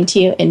talking to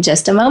you in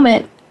just a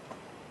moment.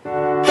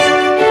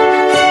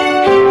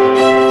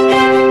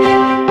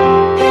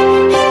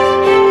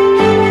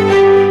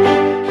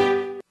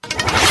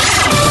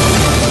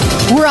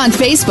 We're on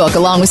Facebook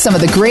along with some of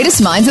the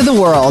greatest minds of the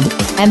world,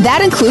 and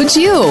that includes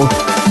you.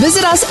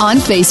 Visit us on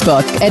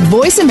Facebook at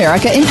Voice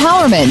America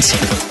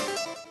Empowerment.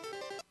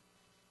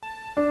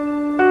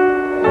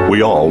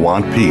 We all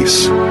want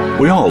peace.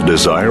 We all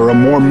desire a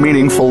more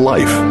meaningful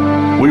life.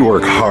 We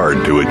work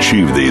hard to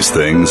achieve these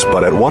things,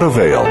 but at what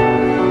avail?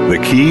 The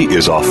key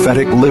is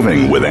authentic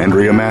living with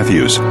Andrea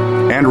Matthews.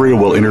 Andrea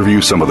will interview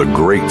some of the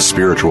great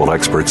spiritual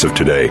experts of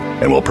today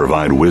and will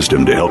provide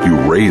wisdom to help you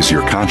raise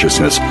your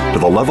consciousness to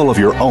the level of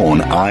your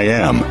own I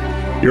am.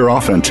 Your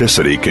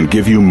authenticity can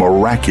give you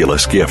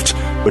miraculous gifts,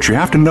 but you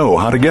have to know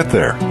how to get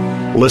there.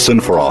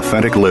 Listen for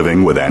Authentic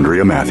Living with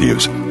Andrea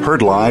Matthews.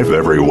 Heard live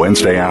every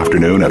Wednesday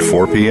afternoon at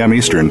 4 p.m.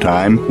 Eastern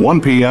Time,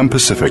 1 p.m.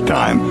 Pacific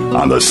Time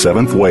on the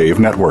Seventh Wave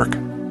Network.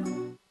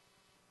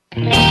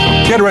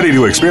 Get ready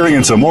to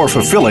experience a more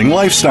fulfilling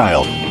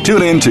lifestyle.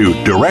 Tune in to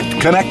Direct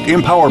Connect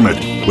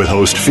Empowerment with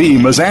host Fee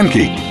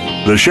Mazanke.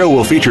 The show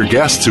will feature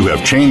guests who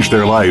have changed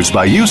their lives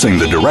by using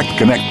the Direct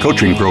Connect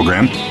coaching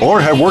program or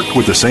have worked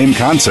with the same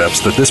concepts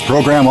that this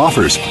program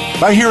offers.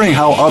 By hearing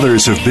how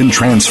others have been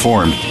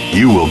transformed,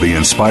 you will be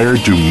inspired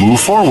to move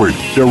forward.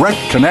 Direct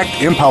Connect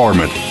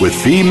Empowerment with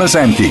Fee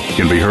Mazanke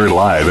can be heard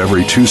live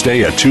every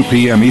Tuesday at 2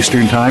 p.m.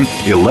 Eastern Time,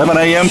 11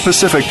 a.m.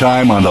 Pacific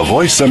Time on the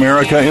Voice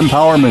America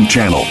Empowerment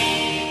Channel.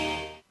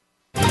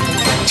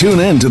 Tune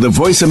in to the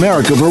Voice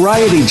America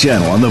Variety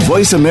channel on the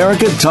Voice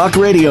America Talk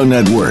Radio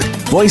Network.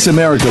 Voice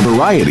America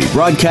Variety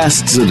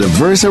broadcasts a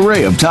diverse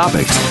array of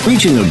topics,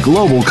 reaching a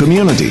global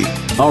community.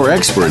 Our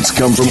experts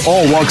come from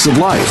all walks of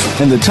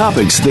life, and the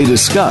topics they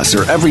discuss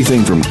are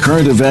everything from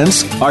current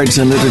events, arts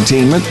and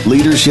entertainment,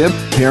 leadership,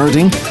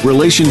 parenting,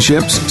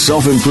 relationships,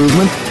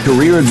 self-improvement,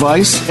 career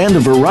advice, and a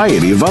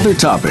variety of other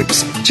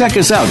topics. Check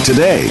us out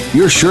today.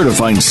 You're sure to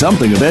find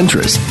something of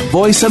interest.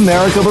 Voice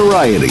America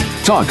Variety.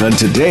 Talk on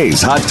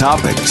today's hot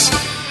topics.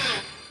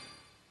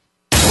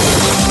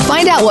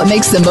 Find out what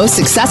makes the most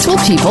successful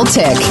people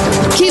tick.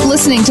 Keep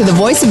listening to the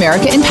Voice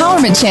America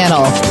Empowerment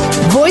Channel.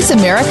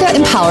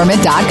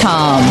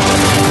 VoiceAmericaEmpowerment.com.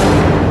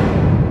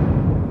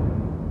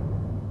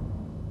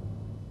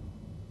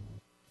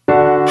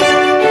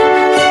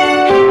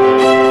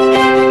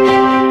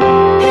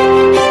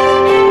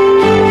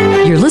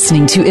 You're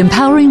listening to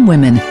Empowering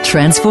Women,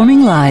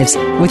 Transforming Lives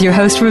with your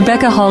host,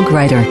 Rebecca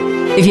Hall-Griter.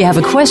 If you have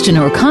a question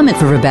or comment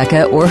for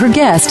Rebecca or her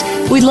guest,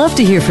 we'd love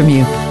to hear from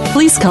you.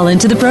 Please call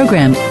into the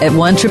program at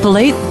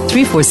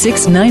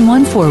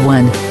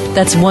 1-888-346-9141.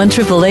 That's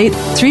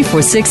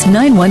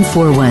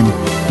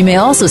 1-888-346-9141. You may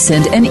also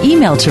send an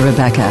email to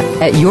Rebecca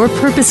at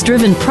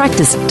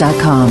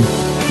yourpurposedrivenpractice.com.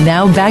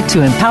 Now back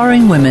to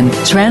Empowering Women,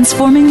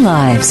 Transforming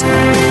Lives.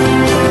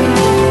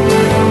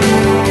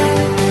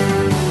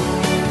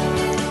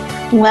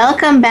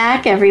 Welcome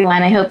back,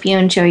 everyone. I hope you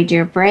enjoyed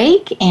your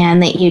break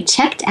and that you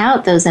checked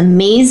out those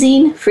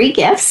amazing free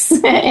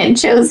gifts and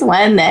chose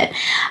one that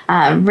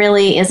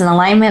really is in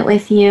alignment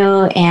with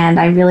you. And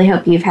I really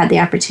hope you've had the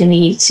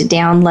opportunity to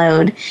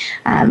download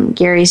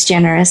Gary's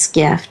generous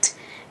gift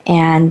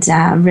and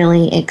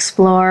really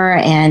explore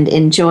and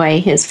enjoy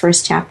his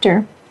first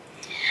chapter.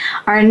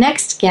 Our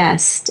next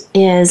guest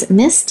is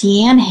Miss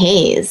Deanne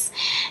Hayes.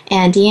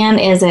 And Deanne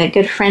is a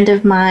good friend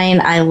of mine.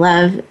 I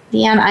love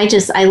Deanne. I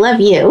love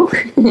you.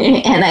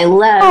 And I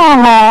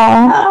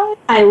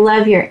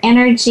love your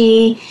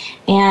energy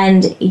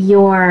and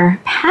your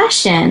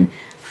passion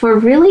for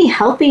really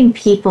helping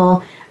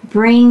people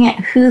bring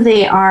who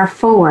they are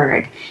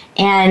forward.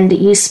 And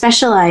you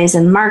specialize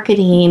in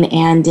marketing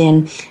and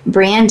in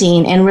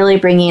branding and really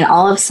bringing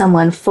all of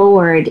someone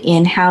forward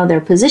in how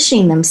they're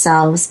positioning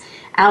themselves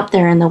out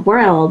there in the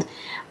world.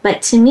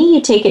 But to me,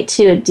 you take it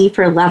to a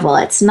deeper level.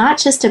 It's not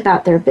just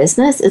about their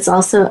business, it's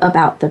also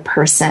about the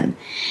person.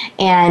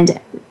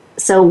 And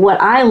so what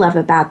I love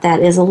about that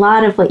is a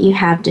lot of what you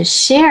have to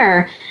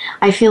share,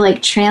 I feel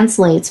like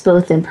translates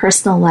both in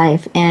personal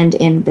life and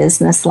in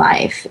business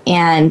life.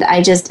 And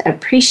I just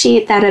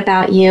appreciate that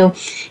about you.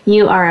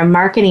 You are a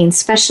marketing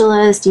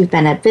specialist, you've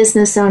been a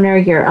business owner,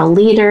 you're a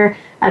leader,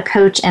 a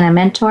coach, and a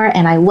mentor,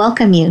 and I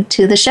welcome you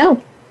to the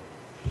show.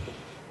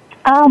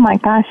 Oh, my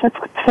gosh, that's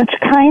such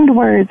kind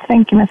words.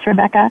 Thank you, Miss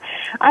Rebecca.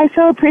 I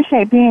so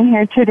appreciate being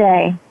here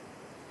today.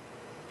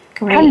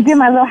 Great. Kind of do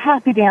my little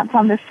happy dance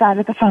on this side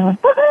of the phone.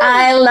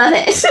 I love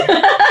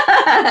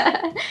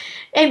it.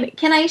 And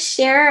can I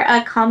share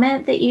a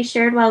comment that you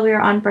shared while we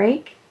were on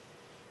break?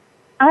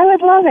 I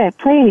would love it,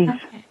 please.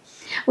 Okay.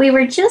 We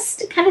were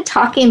just kind of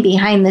talking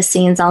behind the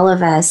scenes, all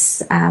of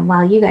us,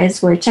 while you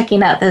guys were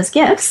checking out those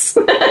gifts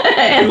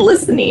and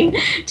listening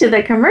to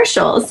the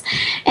commercials.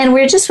 And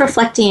we're just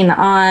reflecting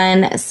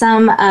on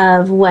some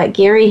of what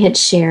Gary had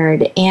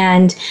shared.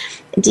 And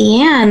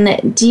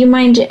Deanne, do you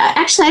mind?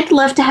 Actually, I'd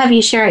love to have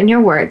you share it in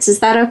your words. Is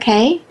that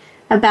okay?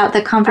 About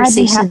the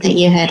conversation that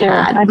you had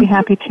had. I'd be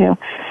happy to.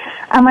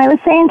 I was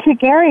saying to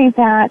Gary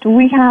that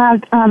we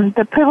have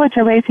the privilege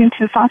of raising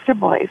 2 foster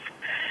boys.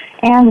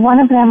 And one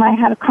of them, I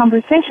had a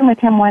conversation with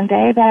him one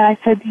day that I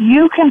said,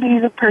 you can be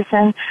the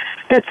person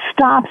that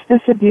stops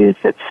this abuse,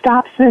 that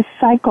stops this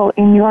cycle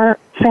in your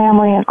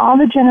family and all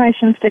the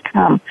generations to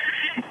come.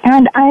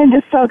 And I am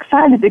just so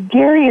excited that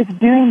Gary is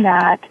doing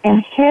that in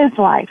his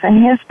life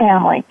and his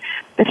family,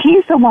 that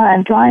he's the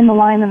one drawing the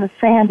line in the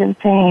sand and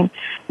saying,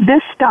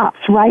 this stops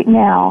right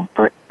now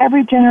for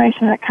every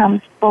generation that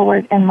comes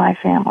forward in my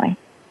family.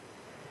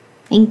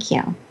 Thank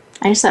you.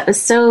 I just thought it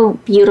was so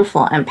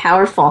beautiful and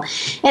powerful.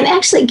 And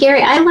actually,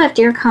 Gary, I loved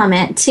your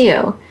comment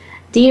too.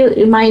 Do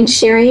you mind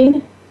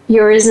sharing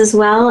yours as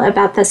well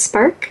about the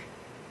spark?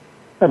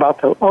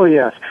 Oh,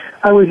 yes.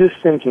 I was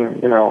just thinking,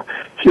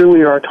 here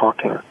we are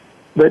talking,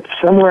 but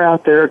somewhere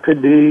out there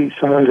could be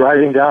someone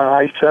driving down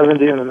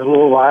I-70 in the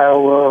middle of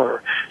Iowa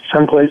or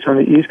someplace on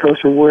the East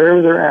Coast or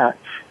wherever they're at.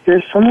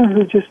 There's someone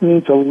who just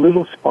needs a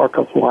little spark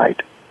of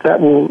light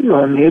that will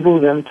enable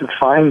them to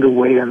find the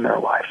way in their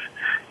life.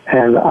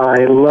 And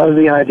I love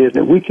the idea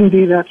that we can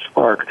be that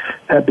spark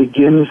that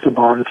begins the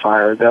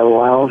bonfire, that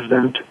allows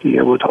them to be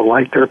able to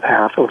light their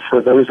path, or for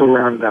those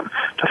around them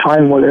to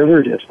find whatever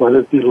it is,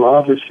 whether it be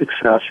love or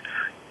success.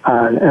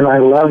 And I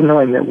love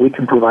knowing that we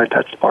can provide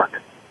that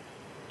spark.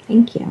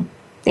 Thank you.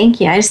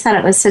 Thank you. I just thought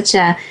it was such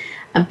a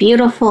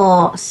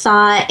beautiful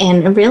thought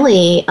and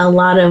really a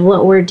lot of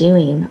what we're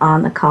doing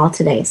on the call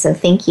today. So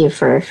thank you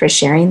for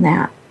sharing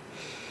that.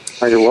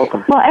 Oh, you're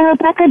welcome. Well, and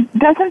Rebecca,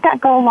 doesn't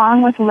that go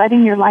along with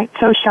letting your light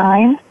so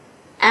shine?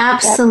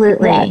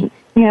 Absolutely. That,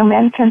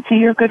 men can see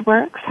your good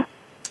works?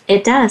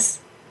 It does.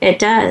 It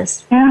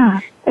does. Yeah.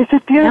 It's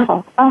just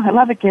beautiful. Yep. Oh, I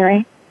love it,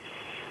 Gary.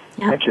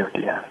 Yep. Thank you,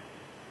 Deanne.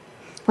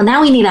 Well,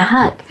 now we need a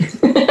hug.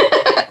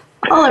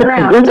 All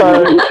around.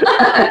 Goodbye.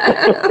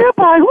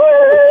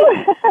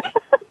 Woo!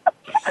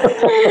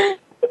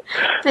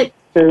 But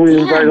and we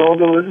invite all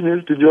the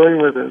listeners to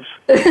join with us.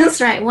 That's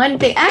right.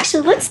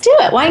 Actually, let's do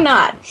it. Why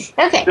not?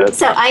 Okay,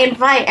 so I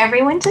invite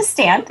everyone to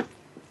stand.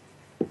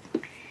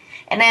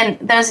 And then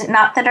those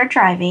not that are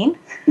driving,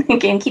 you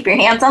can keep your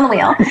hands on the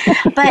wheel.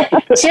 But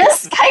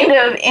just kind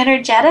of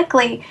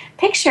energetically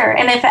picture,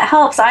 and if it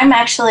helps, I'm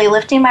actually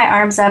lifting my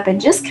arms up and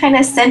just kind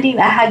of sending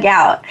a hug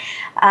out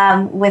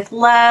with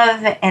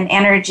love and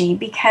energy,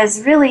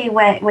 because really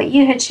what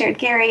you had shared,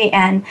 Gary,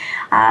 and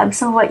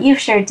some of what you've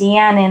shared,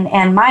 Deanne,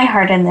 and my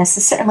heart in this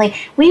is certainly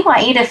we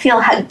want you to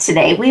feel hugged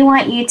today. We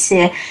want you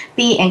to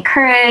be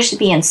encouraged,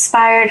 be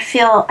inspired,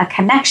 feel a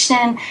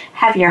connection,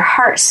 have your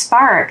heart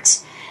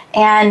sparked,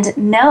 and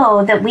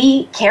know that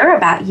we care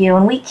about you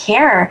and we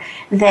care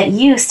that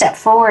you step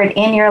forward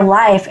in your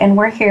life, and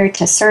we're here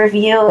to serve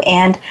you,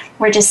 and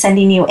we're just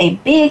sending you a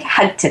big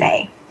hug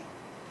today.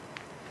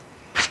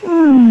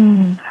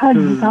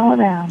 Hugs all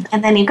around.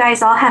 And then you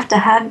guys all have to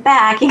hug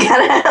back. You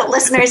gotta,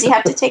 listeners, you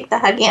have to take the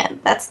hug in.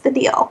 That's the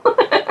deal.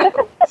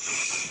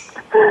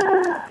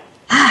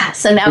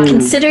 So now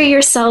consider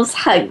yourselves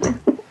hugged.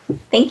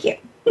 Thank you.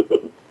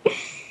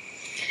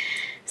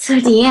 So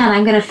Deanne,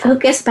 I'm going to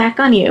focus back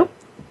on you.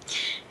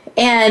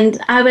 And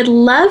I would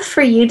love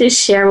for you to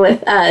share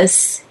with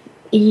us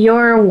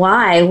your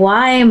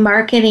why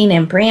marketing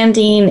and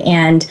branding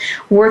and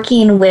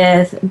working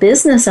with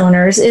business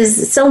owners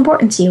is so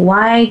important to you.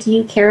 Why do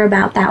you care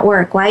about that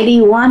work? Why do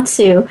you want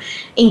to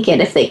ink it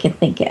if they can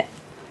think it?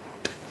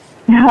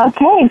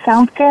 Okay,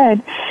 sounds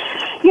good.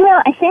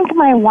 I think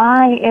my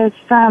why is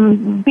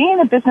from being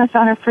a business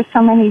owner for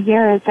so many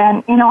years.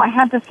 And, I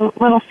had this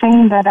little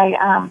thing that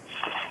I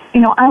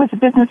was a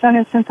business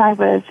owner since I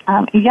was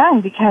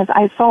young, because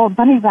I sold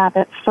bunny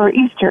rabbits for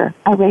Easter.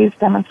 I raised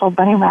them and sold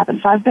bunny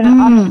rabbits. So I've been an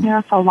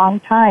entrepreneur for a long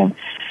time.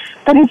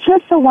 But it's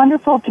just so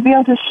wonderful to be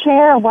able to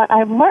share what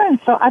I've learned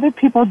so other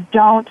people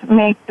don't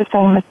make the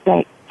same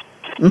mistake.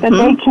 That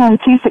they can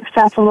see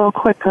success a little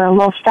quicker, a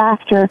little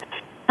faster,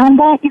 and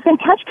that you can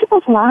touch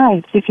people's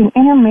lives. You can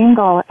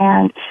intermingle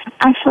and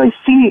actually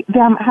see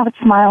them have a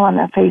smile on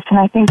their face. And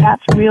I think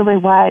that's really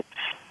what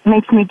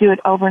makes me do it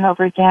over and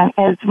over again,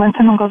 is when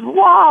someone goes,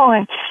 wow,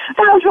 and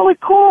that was really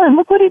cool, and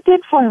look what it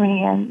did for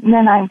me. And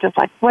then I'm just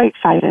like way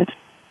excited.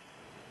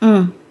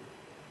 I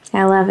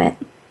love it.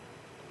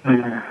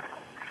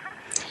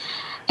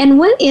 And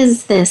what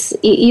is this?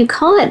 You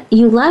call it,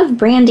 you love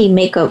branding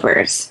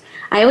makeovers.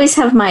 I always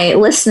have my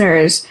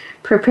listeners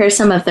prepare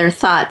some of their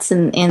thoughts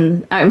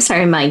and I'm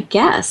sorry, my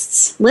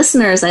guests,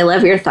 listeners, I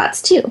love your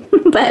thoughts too,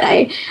 but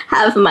I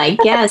have my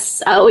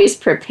guests always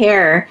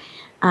prepare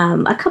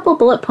a couple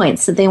bullet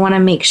points that they want to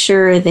make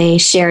sure they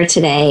share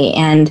today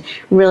and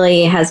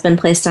really has been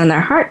placed on their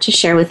heart to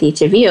share with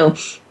each of you.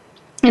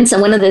 And so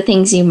one of the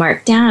things you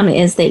marked down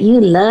is that you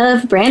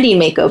love branding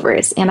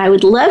makeovers. And I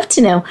would love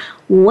to know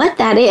what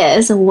that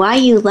is, why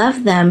you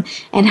love them,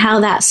 and how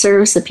that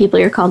serves the people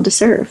you're called to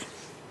serve.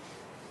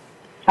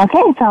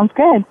 Okay, sounds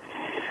good.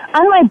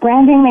 On my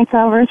branding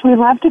makeovers, we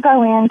love to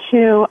go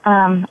into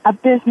a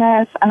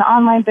business, an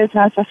online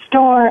business, a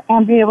store,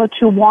 and be able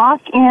to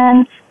walk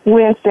in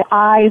with the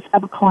eyes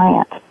of a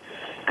client.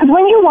 Because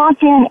when you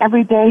walk in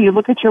every day, you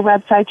look at your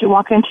website, you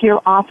walk into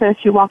your office,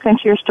 you walk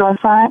into your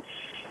storefront,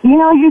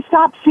 you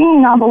stop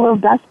seeing all the little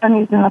dust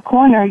bunnies in the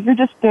corner. You're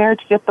just there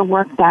to get the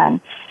work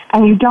done.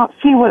 And you don't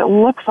see what it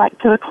looks like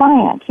to the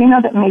client. You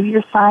know that maybe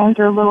your signs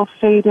are a little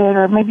faded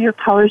or maybe your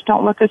colors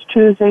don't look as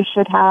true as they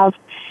should have.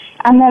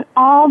 And that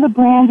all the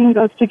branding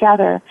goes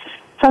together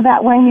so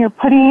that when you're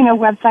putting a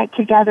website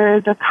together,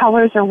 the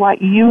colors are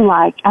what you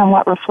like and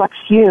what reflects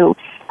you.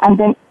 And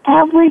then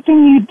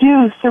everything you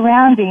do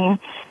surrounding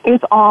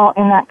is all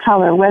in that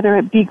color, whether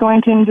it be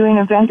going to and doing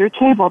a vendor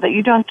table, that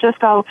you don't just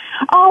go,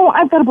 oh,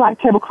 I've got a black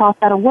tablecloth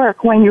that'll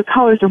work, when your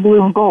colors are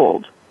blue and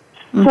gold.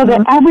 Mm-hmm. So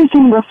that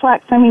everything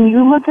reflects. I mean,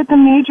 you look at the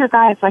major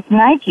guys like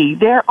Nike,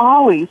 they're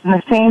always in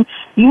the same,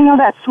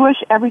 that swoosh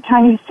every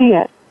time you see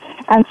it.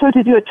 And so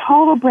to do a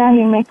total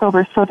branding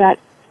makeover so that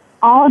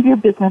all of your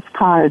business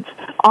cards,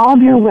 all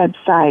of your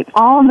website,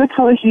 all of the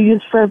colors you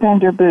use for a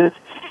vendor booth,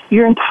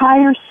 your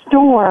entire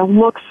store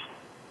looks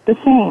the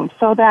same.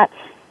 So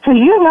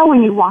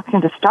when you walk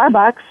into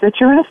Starbucks that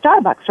you're in a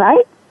Starbucks,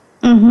 right?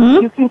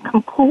 Mm-hmm. You can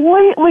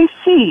completely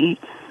see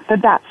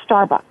that that's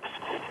Starbucks.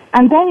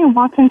 And then you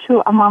walk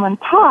into a mom and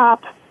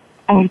pop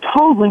and you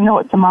totally know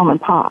it's a mom and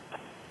pop.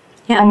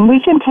 Yeah. And we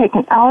can take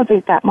and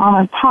elevate that mom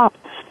and pop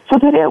so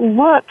that it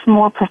looks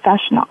more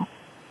professional.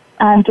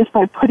 And just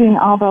by putting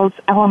all those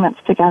elements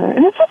together.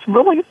 And it's just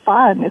really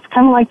fun. It's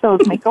kind of like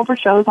those makeover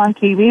shows on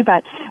TV,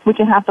 but we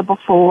can have the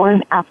before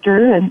and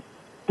after, and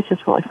it's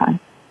just really fun.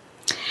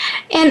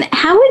 And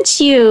how would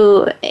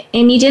you,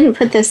 and you didn't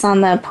put this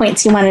on the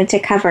points you wanted to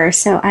cover,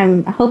 so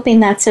I'm hoping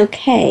that's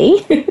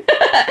okay.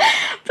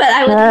 But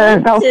I would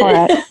love go for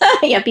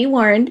it. Yeah, be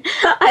warned.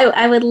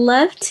 I would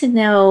love to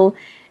know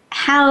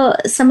how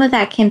some of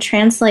that can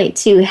translate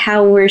to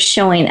how we're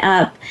showing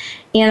up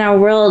in our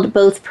world,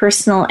 both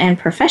personal and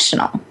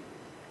professional.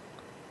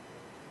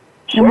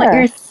 Sure. And what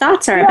your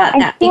thoughts are about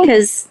that,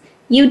 because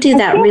you do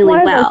that really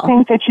well. One of those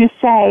things that you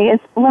say is,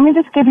 let me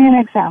just give you an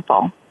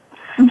example.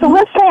 Mm-hmm. So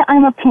let's say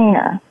I'm a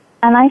painter,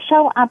 and I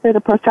show up at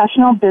a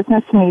professional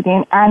business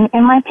meeting, and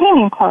in my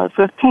painting clothes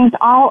with paint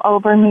all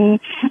over me,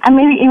 and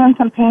maybe even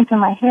some paint in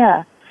my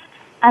hair.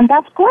 And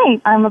that's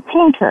great, I'm a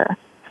painter.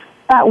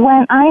 But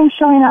when I'm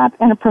showing up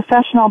in a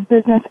professional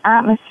business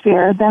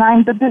atmosphere, then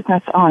I'm the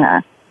business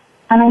owner.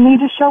 And I need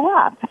to show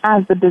up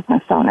as the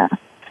business owner.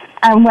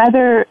 And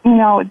whether,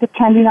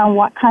 depending on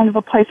what kind of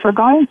a place we're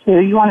going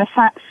to, you want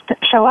to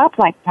show up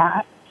like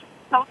that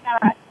so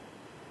that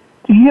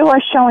you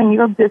are showing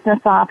your business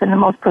off in the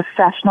most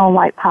professional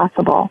light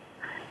possible.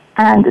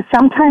 And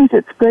sometimes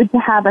it's good to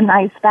have a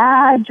nice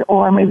badge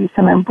or maybe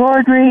some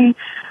embroidery,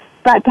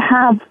 but to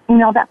have,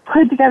 that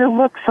put together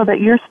look so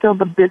that you're still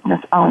the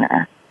business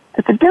owner.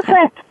 It's a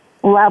different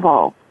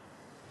level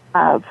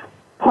of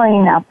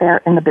playing out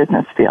there in the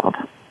business field.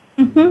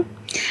 Mm-hmm.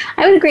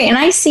 I would agree. And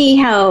I see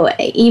how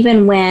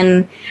even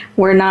when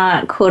we're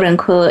not, quote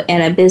unquote,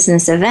 at a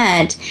business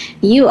event,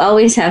 you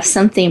always have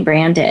something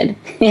branded.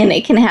 And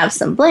it can have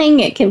some bling,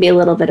 it can be a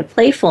little bit of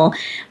playful,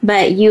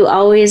 but you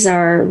always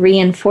are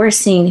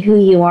reinforcing who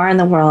you are in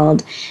the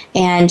world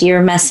and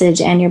your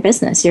message and your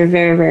business. You're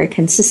very, very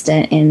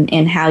consistent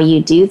in how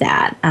you do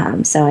that.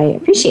 So I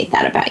appreciate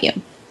that about you.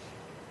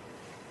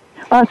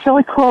 Well, it's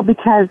really cool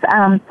because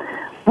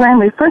when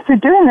we first were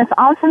doing this,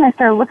 all of a sudden I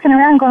started looking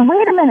around going,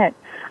 wait a minute,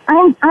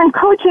 I'm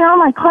coaching all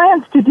my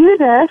clients to do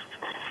this,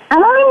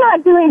 and I'm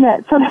not doing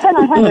it. So then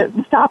I had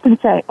to stop and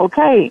say,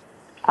 okay,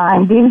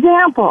 I'm the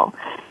example,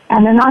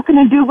 and they're not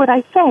going to do what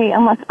I say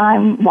unless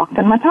I'm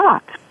walking my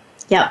talk.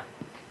 Yep.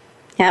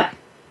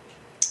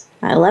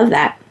 I love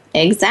that.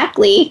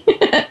 Exactly.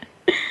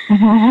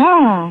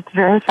 Mm-hmm. It's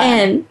very fun.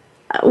 And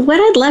what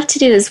I'd love to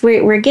do is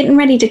we're getting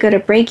ready to go to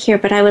break here,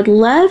 but I would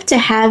love to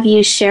have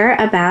you share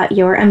about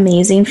your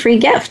amazing free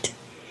gift.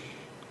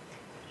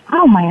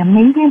 Oh, my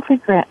amazing free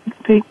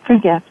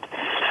gift.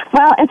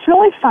 Well, it's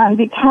really fun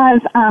because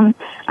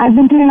I've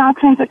been doing all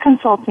kinds of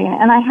consulting,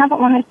 and I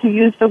haven't wanted to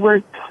use the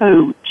word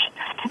coach.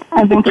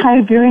 I've been kind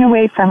of veering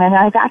away from it. And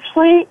I've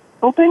actually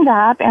opened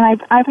up,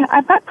 and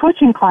I've got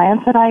coaching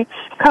clients that I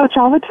coach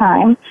all the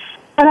time,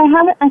 but I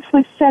haven't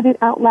actually said it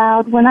out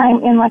loud when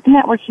I'm in like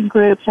networking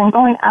groups and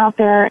going out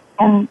there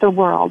in the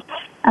world.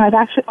 And I've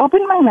actually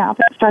opened my mouth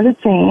and started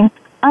saying,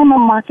 I'm a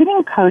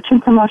marketing coach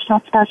and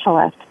promotional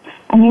specialist.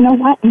 And you know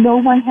what? No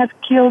one has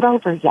keeled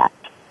over yet.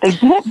 They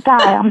didn't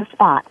die on the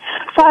spot.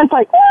 So I was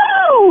like,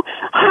 whoa,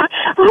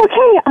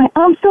 okay,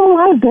 I'm still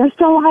alive. They're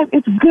still alive.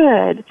 It's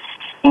good.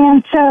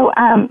 And so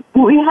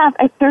we have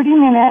a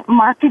 30-minute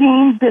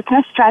marketing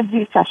business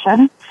strategy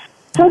session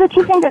so that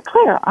you can get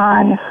clear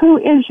on who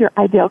is your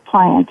ideal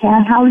client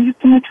and how you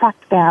can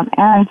attract them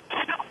and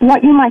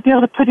what you might be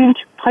able to put into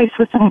place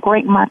with some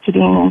great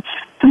marketing and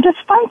some just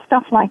fun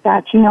stuff like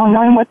that,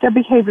 knowing what their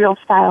behavioral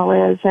style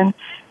is. And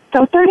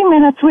so 30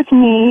 minutes with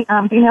me,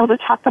 being able to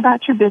talk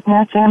about your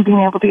business and being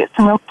able to get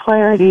some real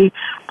clarity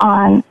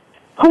on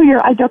who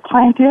your ideal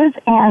client is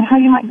and how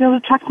you might be able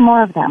to attract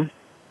more of them.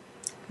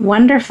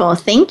 Wonderful.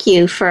 Thank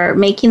you for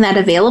making that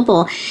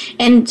available.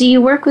 And do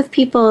you work with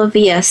people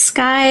via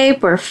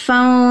Skype or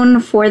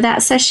phone for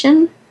that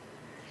session?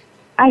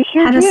 I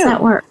sure do. How does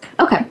that work?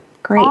 Okay,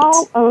 great.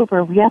 All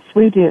over. Yes,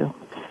 we do.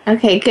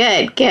 Okay,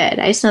 good.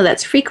 I just know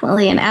that's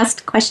frequently an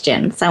asked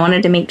question, so I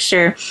wanted to make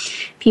sure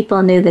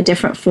people knew the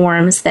different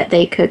forms that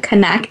they could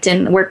connect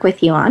and work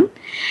with you on.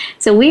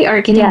 So we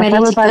are getting ready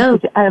to go.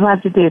 I'd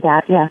love to do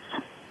that, yes.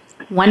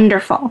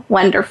 Wonderful.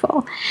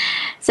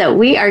 So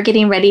we are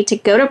getting ready to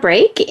go to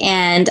break,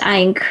 and I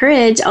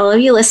encourage all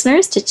of you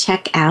listeners to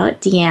check out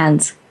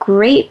Deanne's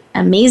great,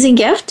 amazing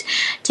gift.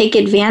 Take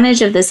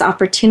advantage of this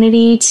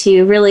opportunity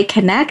to really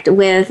connect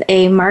with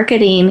a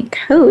marketing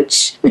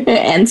coach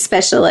and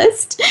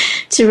specialist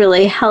to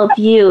really help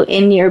you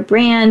in your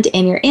brand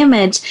and your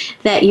image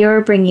that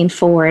you're bringing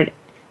forward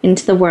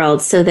into the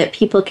world so that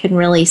people can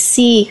really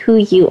see who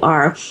you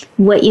are,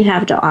 what you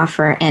have to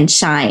offer, and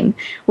shine.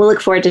 We'll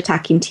look forward to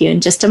talking to you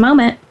in just a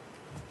moment.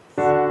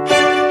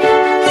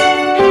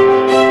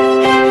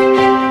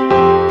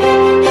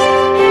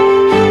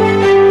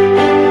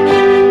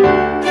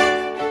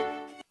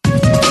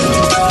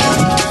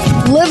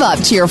 Live up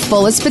to your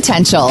fullest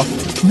potential.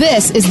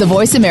 This is the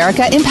Voice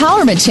America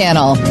Empowerment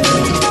Channel.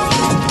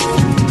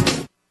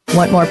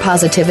 Want more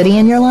positivity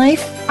in your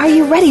life? Are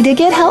you ready to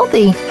get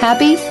healthy,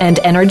 happy, and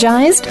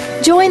energized?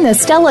 Join the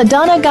Stella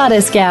Donna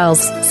Goddess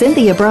Gals,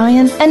 Cynthia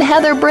Bryan and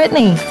Heather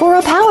Brittany, for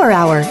a power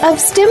hour of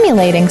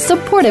stimulating,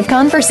 supportive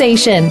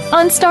conversation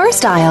on Star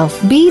Style.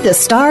 Be the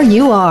star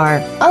you are.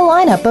 A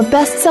lineup of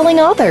best-selling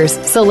authors,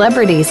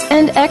 celebrities,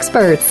 and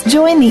experts.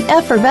 Join the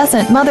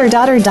effervescent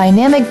mother-daughter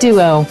dynamic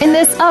duo in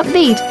this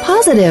upbeat,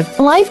 positive,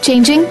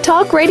 life-changing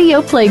talk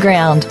radio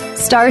playground.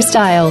 Star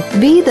Style.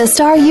 Be the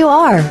star you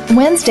are.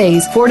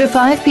 Wednesdays, 4 to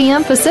 5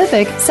 p.m.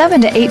 Pacific, 7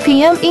 to 8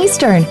 p.m.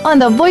 Eastern on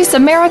the Voice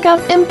America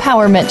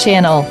Empowerment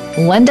Channel.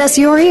 Lend us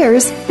your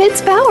ears.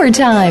 It's power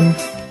time.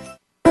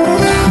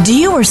 Do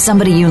you or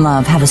somebody you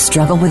love have a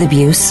struggle with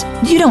abuse?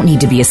 You don't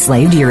need to be a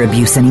slave to your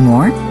abuse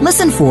anymore.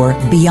 Listen for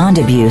Beyond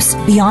Abuse,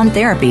 Beyond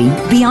Therapy,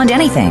 Beyond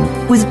Anything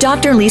with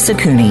Dr. Lisa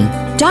Cooney.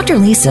 Dr.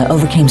 Lisa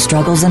overcame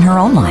struggles in her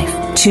own life.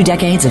 2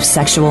 decades of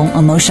sexual,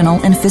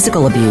 emotional, and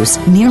physical abuse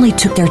nearly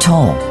took their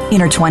toll.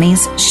 In her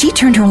 20s, she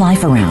turned her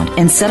life around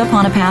and set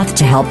upon a path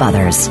to help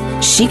others.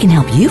 She can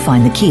help you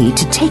find the key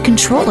to take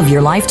control of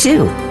your life,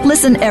 too.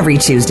 Listen every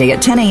Tuesday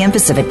at 10 a.m.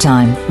 Pacific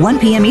Time, 1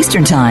 p.m.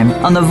 Eastern Time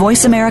on the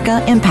Voice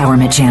America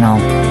Empowerment Channel.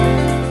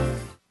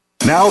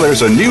 Now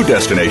there's a new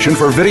destination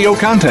for video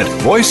content,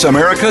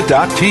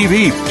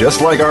 VoiceAmerica.tv. Just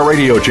like our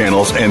radio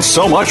channels and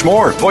so much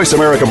more. Voice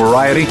America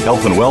Variety,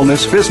 Health and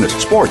Wellness, Business,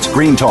 Sports,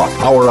 Green Talk,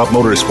 Power Up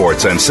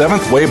Motorsports, and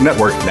Seventh Wave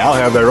Network now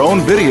have their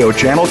own video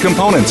channel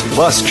components.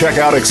 Plus, check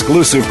out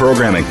exclusive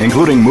programming,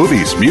 including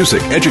movies,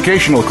 music,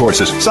 educational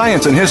courses,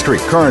 science and history,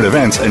 current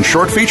events, and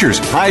short features.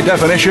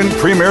 High-definition,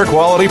 premier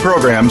quality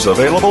programs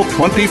available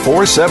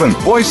 24/7.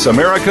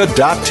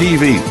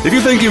 VoiceAmerica.tv. If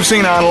you think you've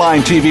seen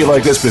online TV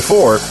like this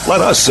before,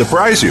 let us surprise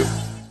you.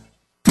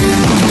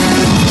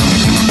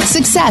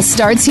 Success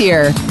starts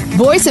here.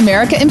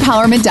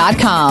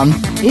 VoiceAmericaEmpowerment.com.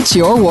 It's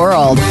your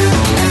world.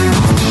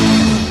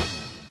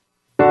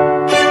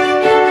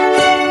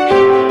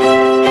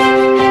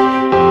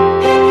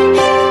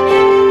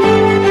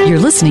 You're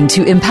listening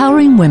to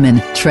Empowering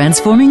Women,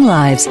 Transforming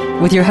Lives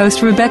with your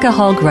host, Rebecca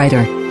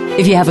Hall-Gruyter.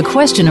 If you have a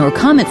question or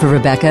comment for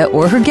Rebecca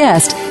or her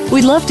guest,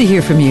 we'd love to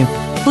hear from you.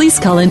 Please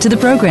call into the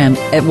program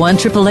at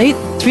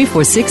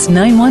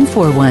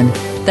 1-888-346-9141.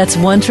 That's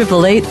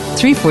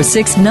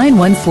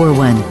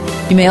 1-888-346-9141.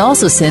 You may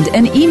also send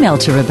an email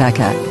to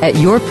Rebecca at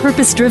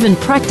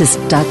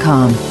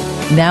yourpurposedrivenpractice.com.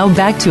 Now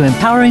back to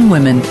Empowering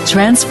Women,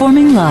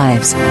 Transforming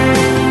Lives.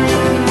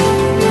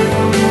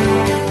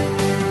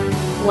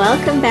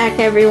 Welcome back,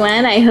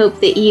 everyone. I hope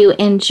that you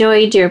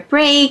enjoyed your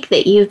break,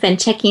 that you've been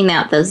checking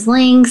out those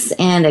links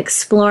and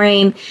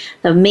exploring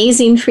the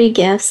amazing free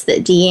gifts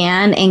that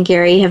Deanne and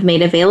Gary have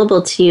made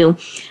available to you.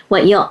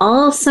 What you'll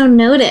also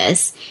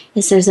notice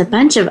is there's a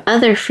bunch of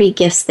other free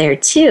gifts there,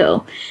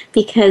 too,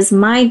 because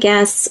my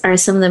guests are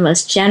some of the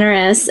most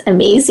generous,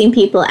 amazing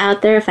people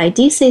out there, if I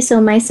do say so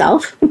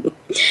myself.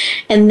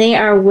 And they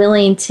are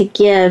willing to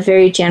give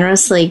very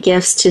generously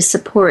gifts to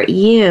support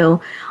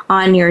you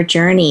on your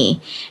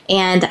journey.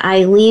 And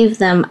I leave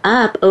them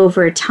up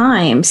over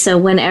time. So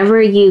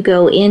whenever you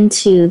go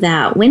into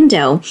that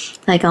window,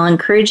 like I'll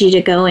encourage you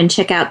to go and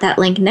check out that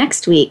link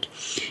next week,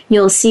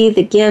 you'll see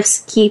the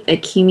gifts keep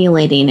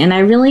accumulating. And I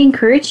really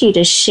encourage you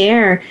to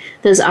share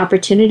those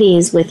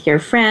opportunities with your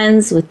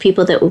friends, with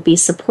people that will be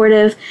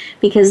supportive,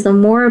 because the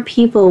more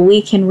people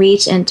we can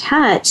reach and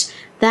touch,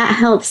 that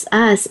helps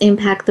us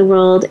impact the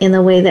world in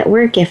the way that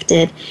we're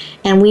gifted.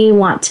 And we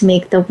want to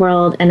make the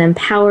world an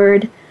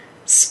empowered,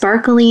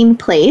 sparkling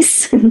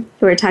place.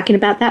 We're talking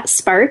about that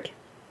spark,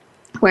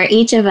 where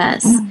each of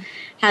us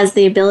has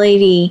the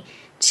ability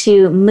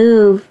to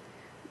move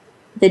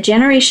the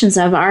generations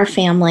of our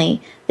family,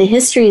 the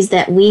histories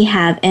that we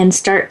have, and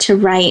start to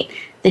write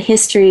the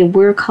history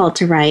we're called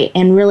to write,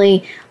 and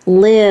really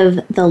live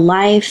the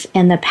life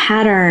and the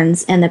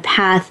patterns and the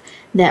path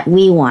that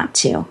we want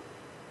to.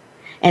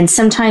 And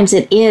sometimes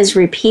it is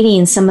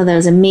repeating some of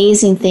those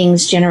amazing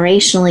things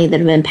generationally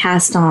that have been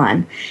passed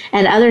on.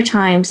 And other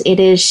times it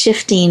is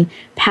shifting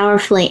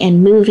powerfully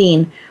and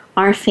moving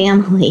our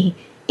family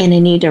in a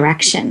new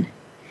direction.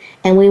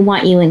 And we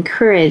want you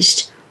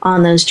encouraged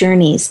on those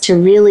journeys to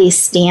really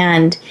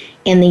stand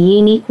in the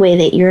unique way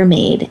that you're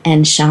made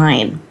and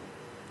shine.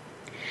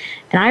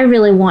 And I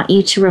really want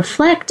you to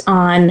reflect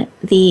on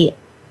the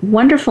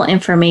wonderful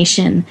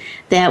information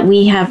that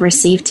we have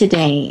received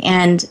today.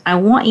 And I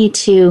want you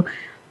to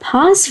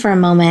pause for a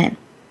moment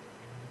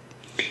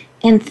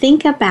and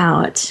think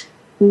about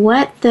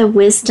what the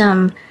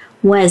wisdom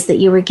was that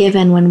you were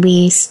given when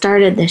we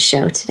started this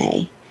show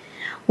today.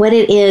 What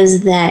it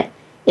is that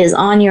is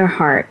on your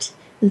heart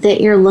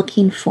that you're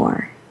looking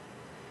for.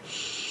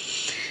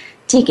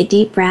 Take a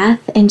deep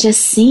breath and just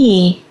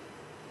see,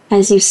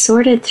 as you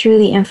sorted through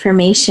the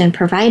information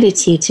provided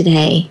to you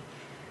today,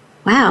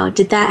 wow,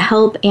 did that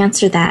help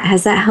answer that?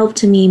 Has that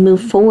helped me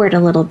move forward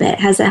a little bit?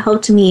 Has that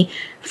helped me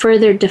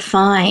further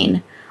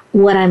define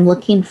what I'm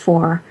looking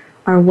for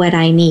or what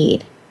I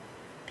need?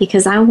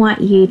 Because I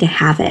want you to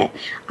have it.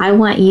 I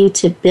want you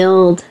to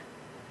build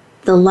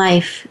the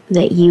life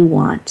that you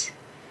want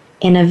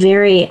in a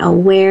very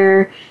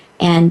aware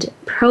and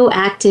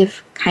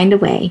proactive kind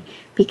of way,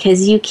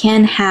 because you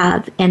can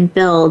have and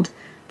build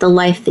the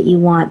life that you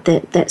want,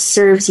 that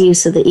serves you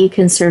so that you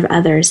can serve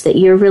others, that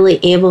you're really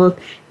able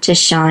to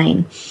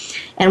shine.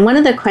 And one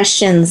of the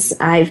questions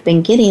I've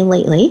been getting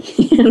lately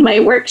in my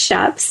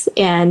workshops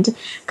and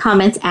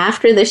comments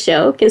after the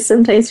show, because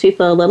sometimes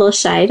people are a little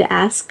shy to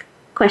ask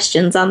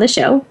questions on the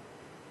show.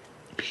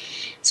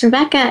 So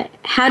Rebecca,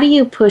 how do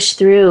you push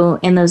through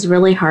in those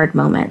really hard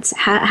moments?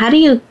 How do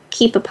you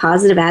keep a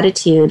positive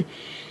attitude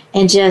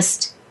and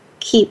just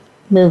keep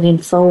moving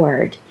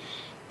forward?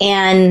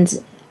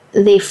 And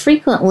they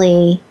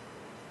frequently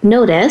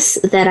notice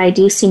that I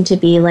do seem to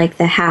be like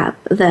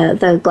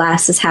the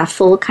glass is half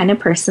full kind of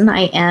person.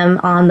 I am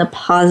on the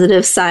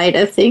positive side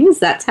of things.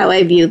 That's how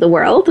I view the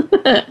world.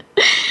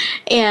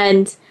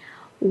 And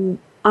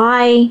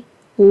I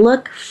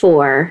look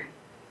for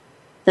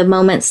the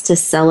moments to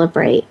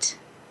celebrate.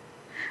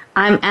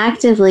 I'm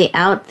actively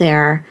out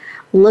there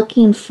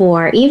looking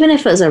for, even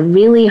if it was a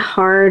really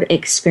hard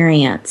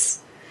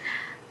experience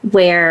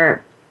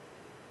where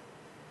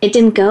it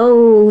didn't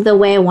go the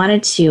way I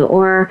wanted to,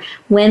 or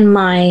when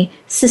my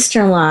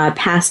sister-in-law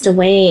passed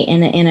away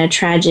in a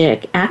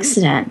tragic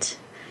accident,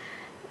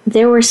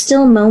 there were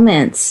still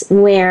moments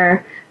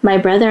where my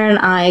brother and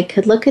I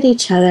could look at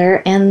each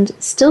other and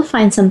still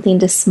find something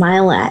to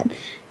smile at,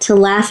 to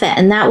laugh at.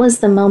 And that was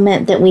the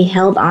moment that we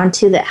held on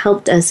to that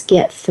helped us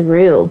get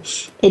through.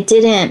 It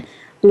didn't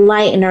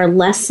lighten or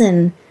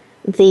lessen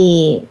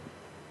the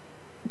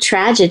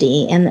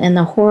tragedy and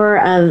the horror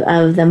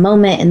of the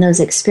moment and those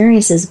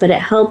experiences, but it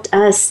helped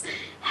us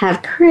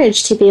have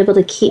courage to be able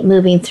to keep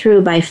moving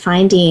through by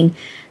finding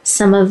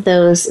some of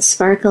those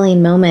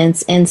sparkling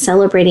moments and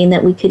celebrating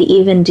that we could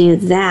even do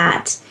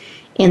that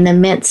in the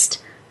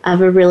midst of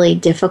a really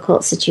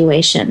difficult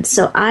situation.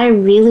 So I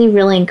really,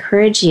 really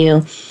encourage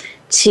you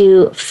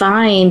to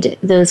find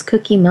those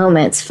cookie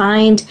moments,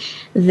 find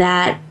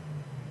that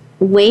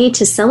way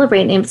to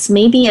celebrate. And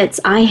maybe it's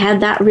I had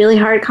that really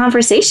hard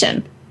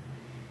conversation,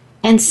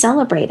 and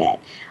celebrate it.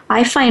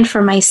 I find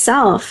for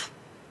myself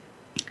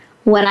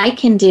what I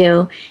can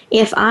do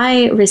if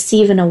I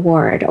receive an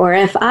award or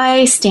if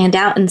I stand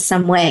out in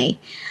some way.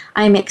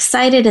 I'm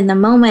excited in the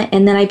moment,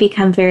 and then I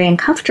become very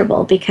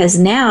uncomfortable because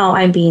now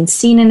I'm being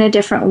seen in a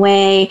different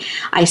way.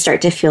 I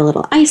start to feel a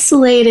little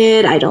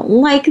isolated. I don't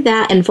like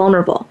that, and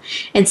vulnerable.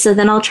 And so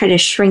then I'll try to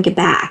shrink it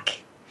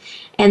back.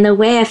 And the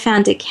way I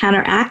found to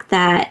counteract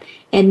that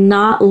and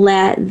not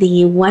let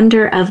the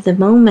wonder of the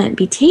moment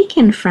be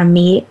taken from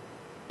me,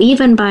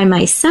 even by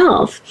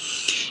myself,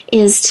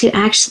 is to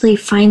actually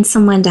find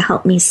someone to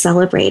help me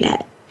celebrate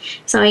it.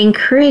 So I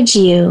encourage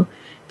you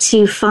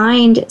to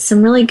find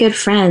some really good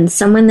friends,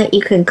 someone that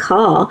you can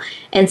call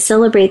and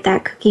celebrate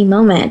that cookie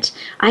moment.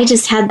 I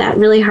just had that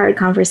really hard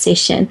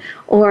conversation,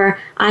 or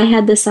I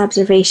had this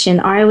observation,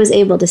 or I was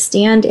able to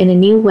stand in a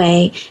new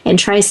way and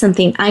try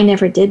something I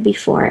never did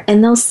before,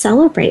 and they'll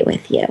celebrate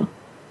with you.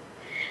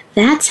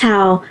 That's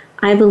how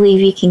I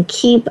believe you can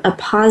keep a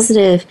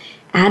positive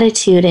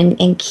attitude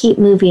and keep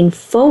moving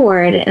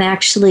forward and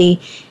actually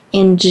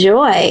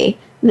enjoy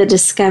the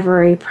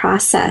discovery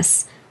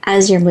process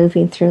as you're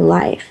moving through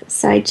life.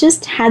 So I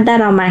just had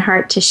that on my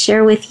heart to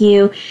share with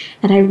you,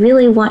 and I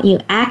really want you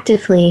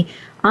actively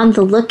on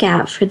the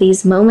lookout for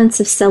these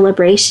moments of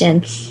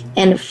celebration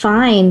and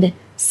find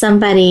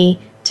somebody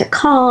to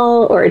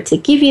call or to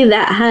give you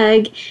that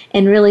hug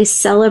and really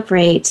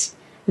celebrate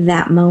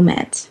that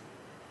moment.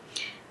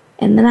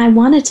 And then I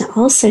wanted to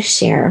also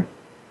share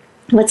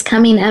what's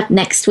coming up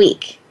next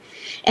week.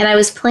 And I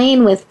was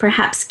playing with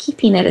perhaps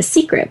keeping it a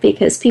secret,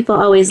 because people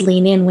always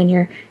lean in when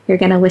you're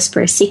going to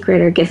whisper a secret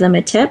or give them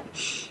a tip.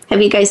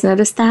 Have you guys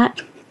noticed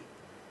that?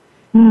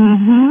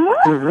 Mm-hmm.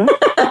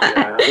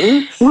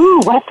 Ooh,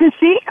 what's the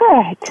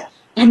secret?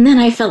 And then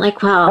I felt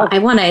like, well, I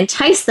want to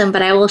entice them,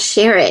 but I will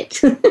share it.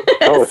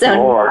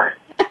 More.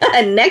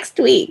 Next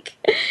week,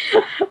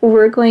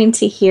 we're going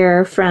to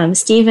hear from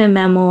Stephen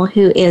Memel,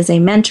 who is a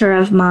mentor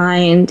of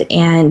mine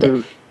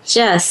and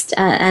just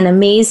an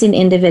amazing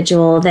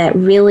individual that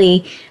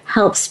really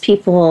helps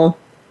people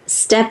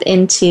step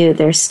into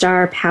their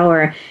star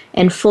power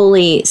and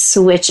fully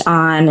switch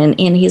on.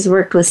 And he's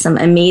worked with some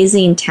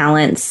amazing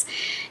talents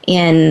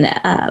in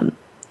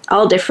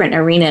all different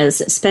arenas,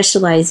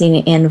 specializing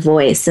in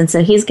voice. And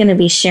so he's going to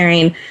be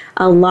sharing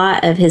a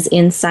lot of his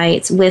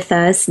insights with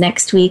us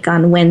next week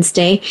on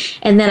Wednesday.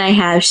 And then I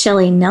have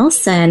Shelly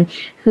Nelson,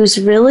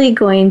 who's really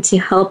going to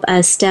help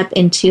us step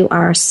into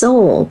our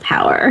soul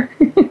power.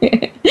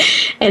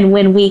 And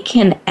when we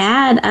can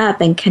add up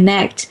and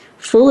connect,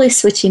 fully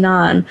switching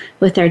on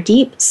with our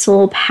deep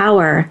soul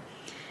power,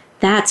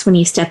 that's when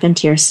you step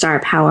into your star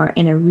power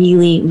in a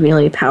really,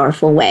 really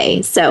powerful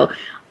way. So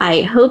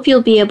I hope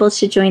you'll be able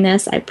to join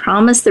us. I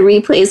promise the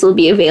replays will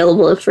be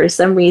available if for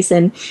some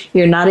reason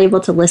you're not able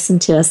to listen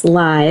to us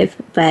live,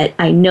 but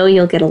I know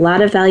you'll get a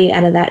lot of value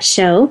out of that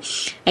show.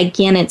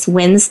 Again, it's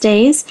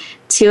Wednesdays,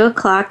 2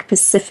 o'clock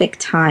Pacific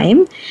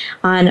time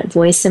on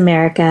Voice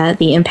America,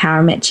 the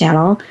Empowerment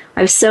Channel.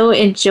 I've so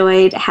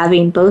enjoyed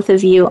having both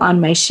of you on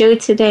my show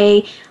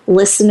today.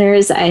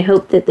 Listeners, I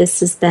hope that this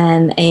has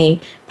been a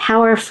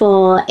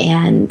powerful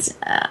and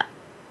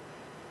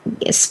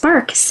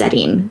spark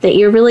setting, that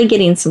you're really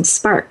getting some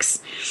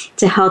sparks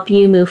to help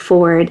you move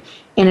forward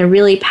in a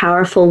really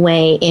powerful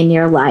way in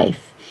your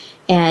life.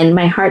 And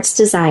my heart's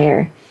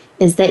desire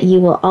is that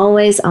you will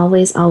always,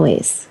 always,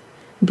 always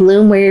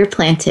bloom where you're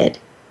planted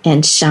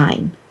and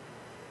shine.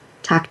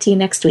 Talk to you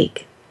next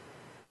week.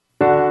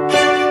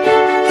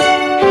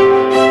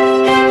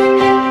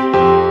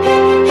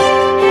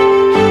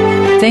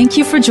 Thank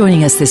you for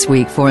joining us this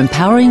week for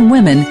Empowering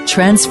Women,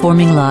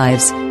 Transforming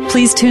Lives.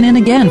 Please tune in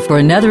again for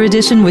another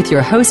edition with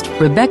your host,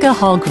 Rebecca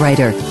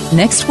Hall-Gruyter,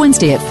 next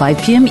Wednesday at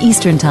 5 p.m.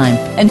 Eastern Time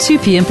and 2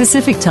 p.m.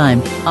 Pacific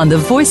Time on the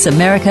Voice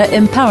America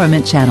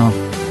Empowerment Channel.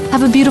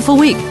 Have a beautiful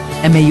week,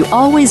 and may you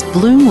always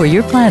bloom where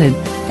you're planted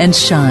and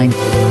shine.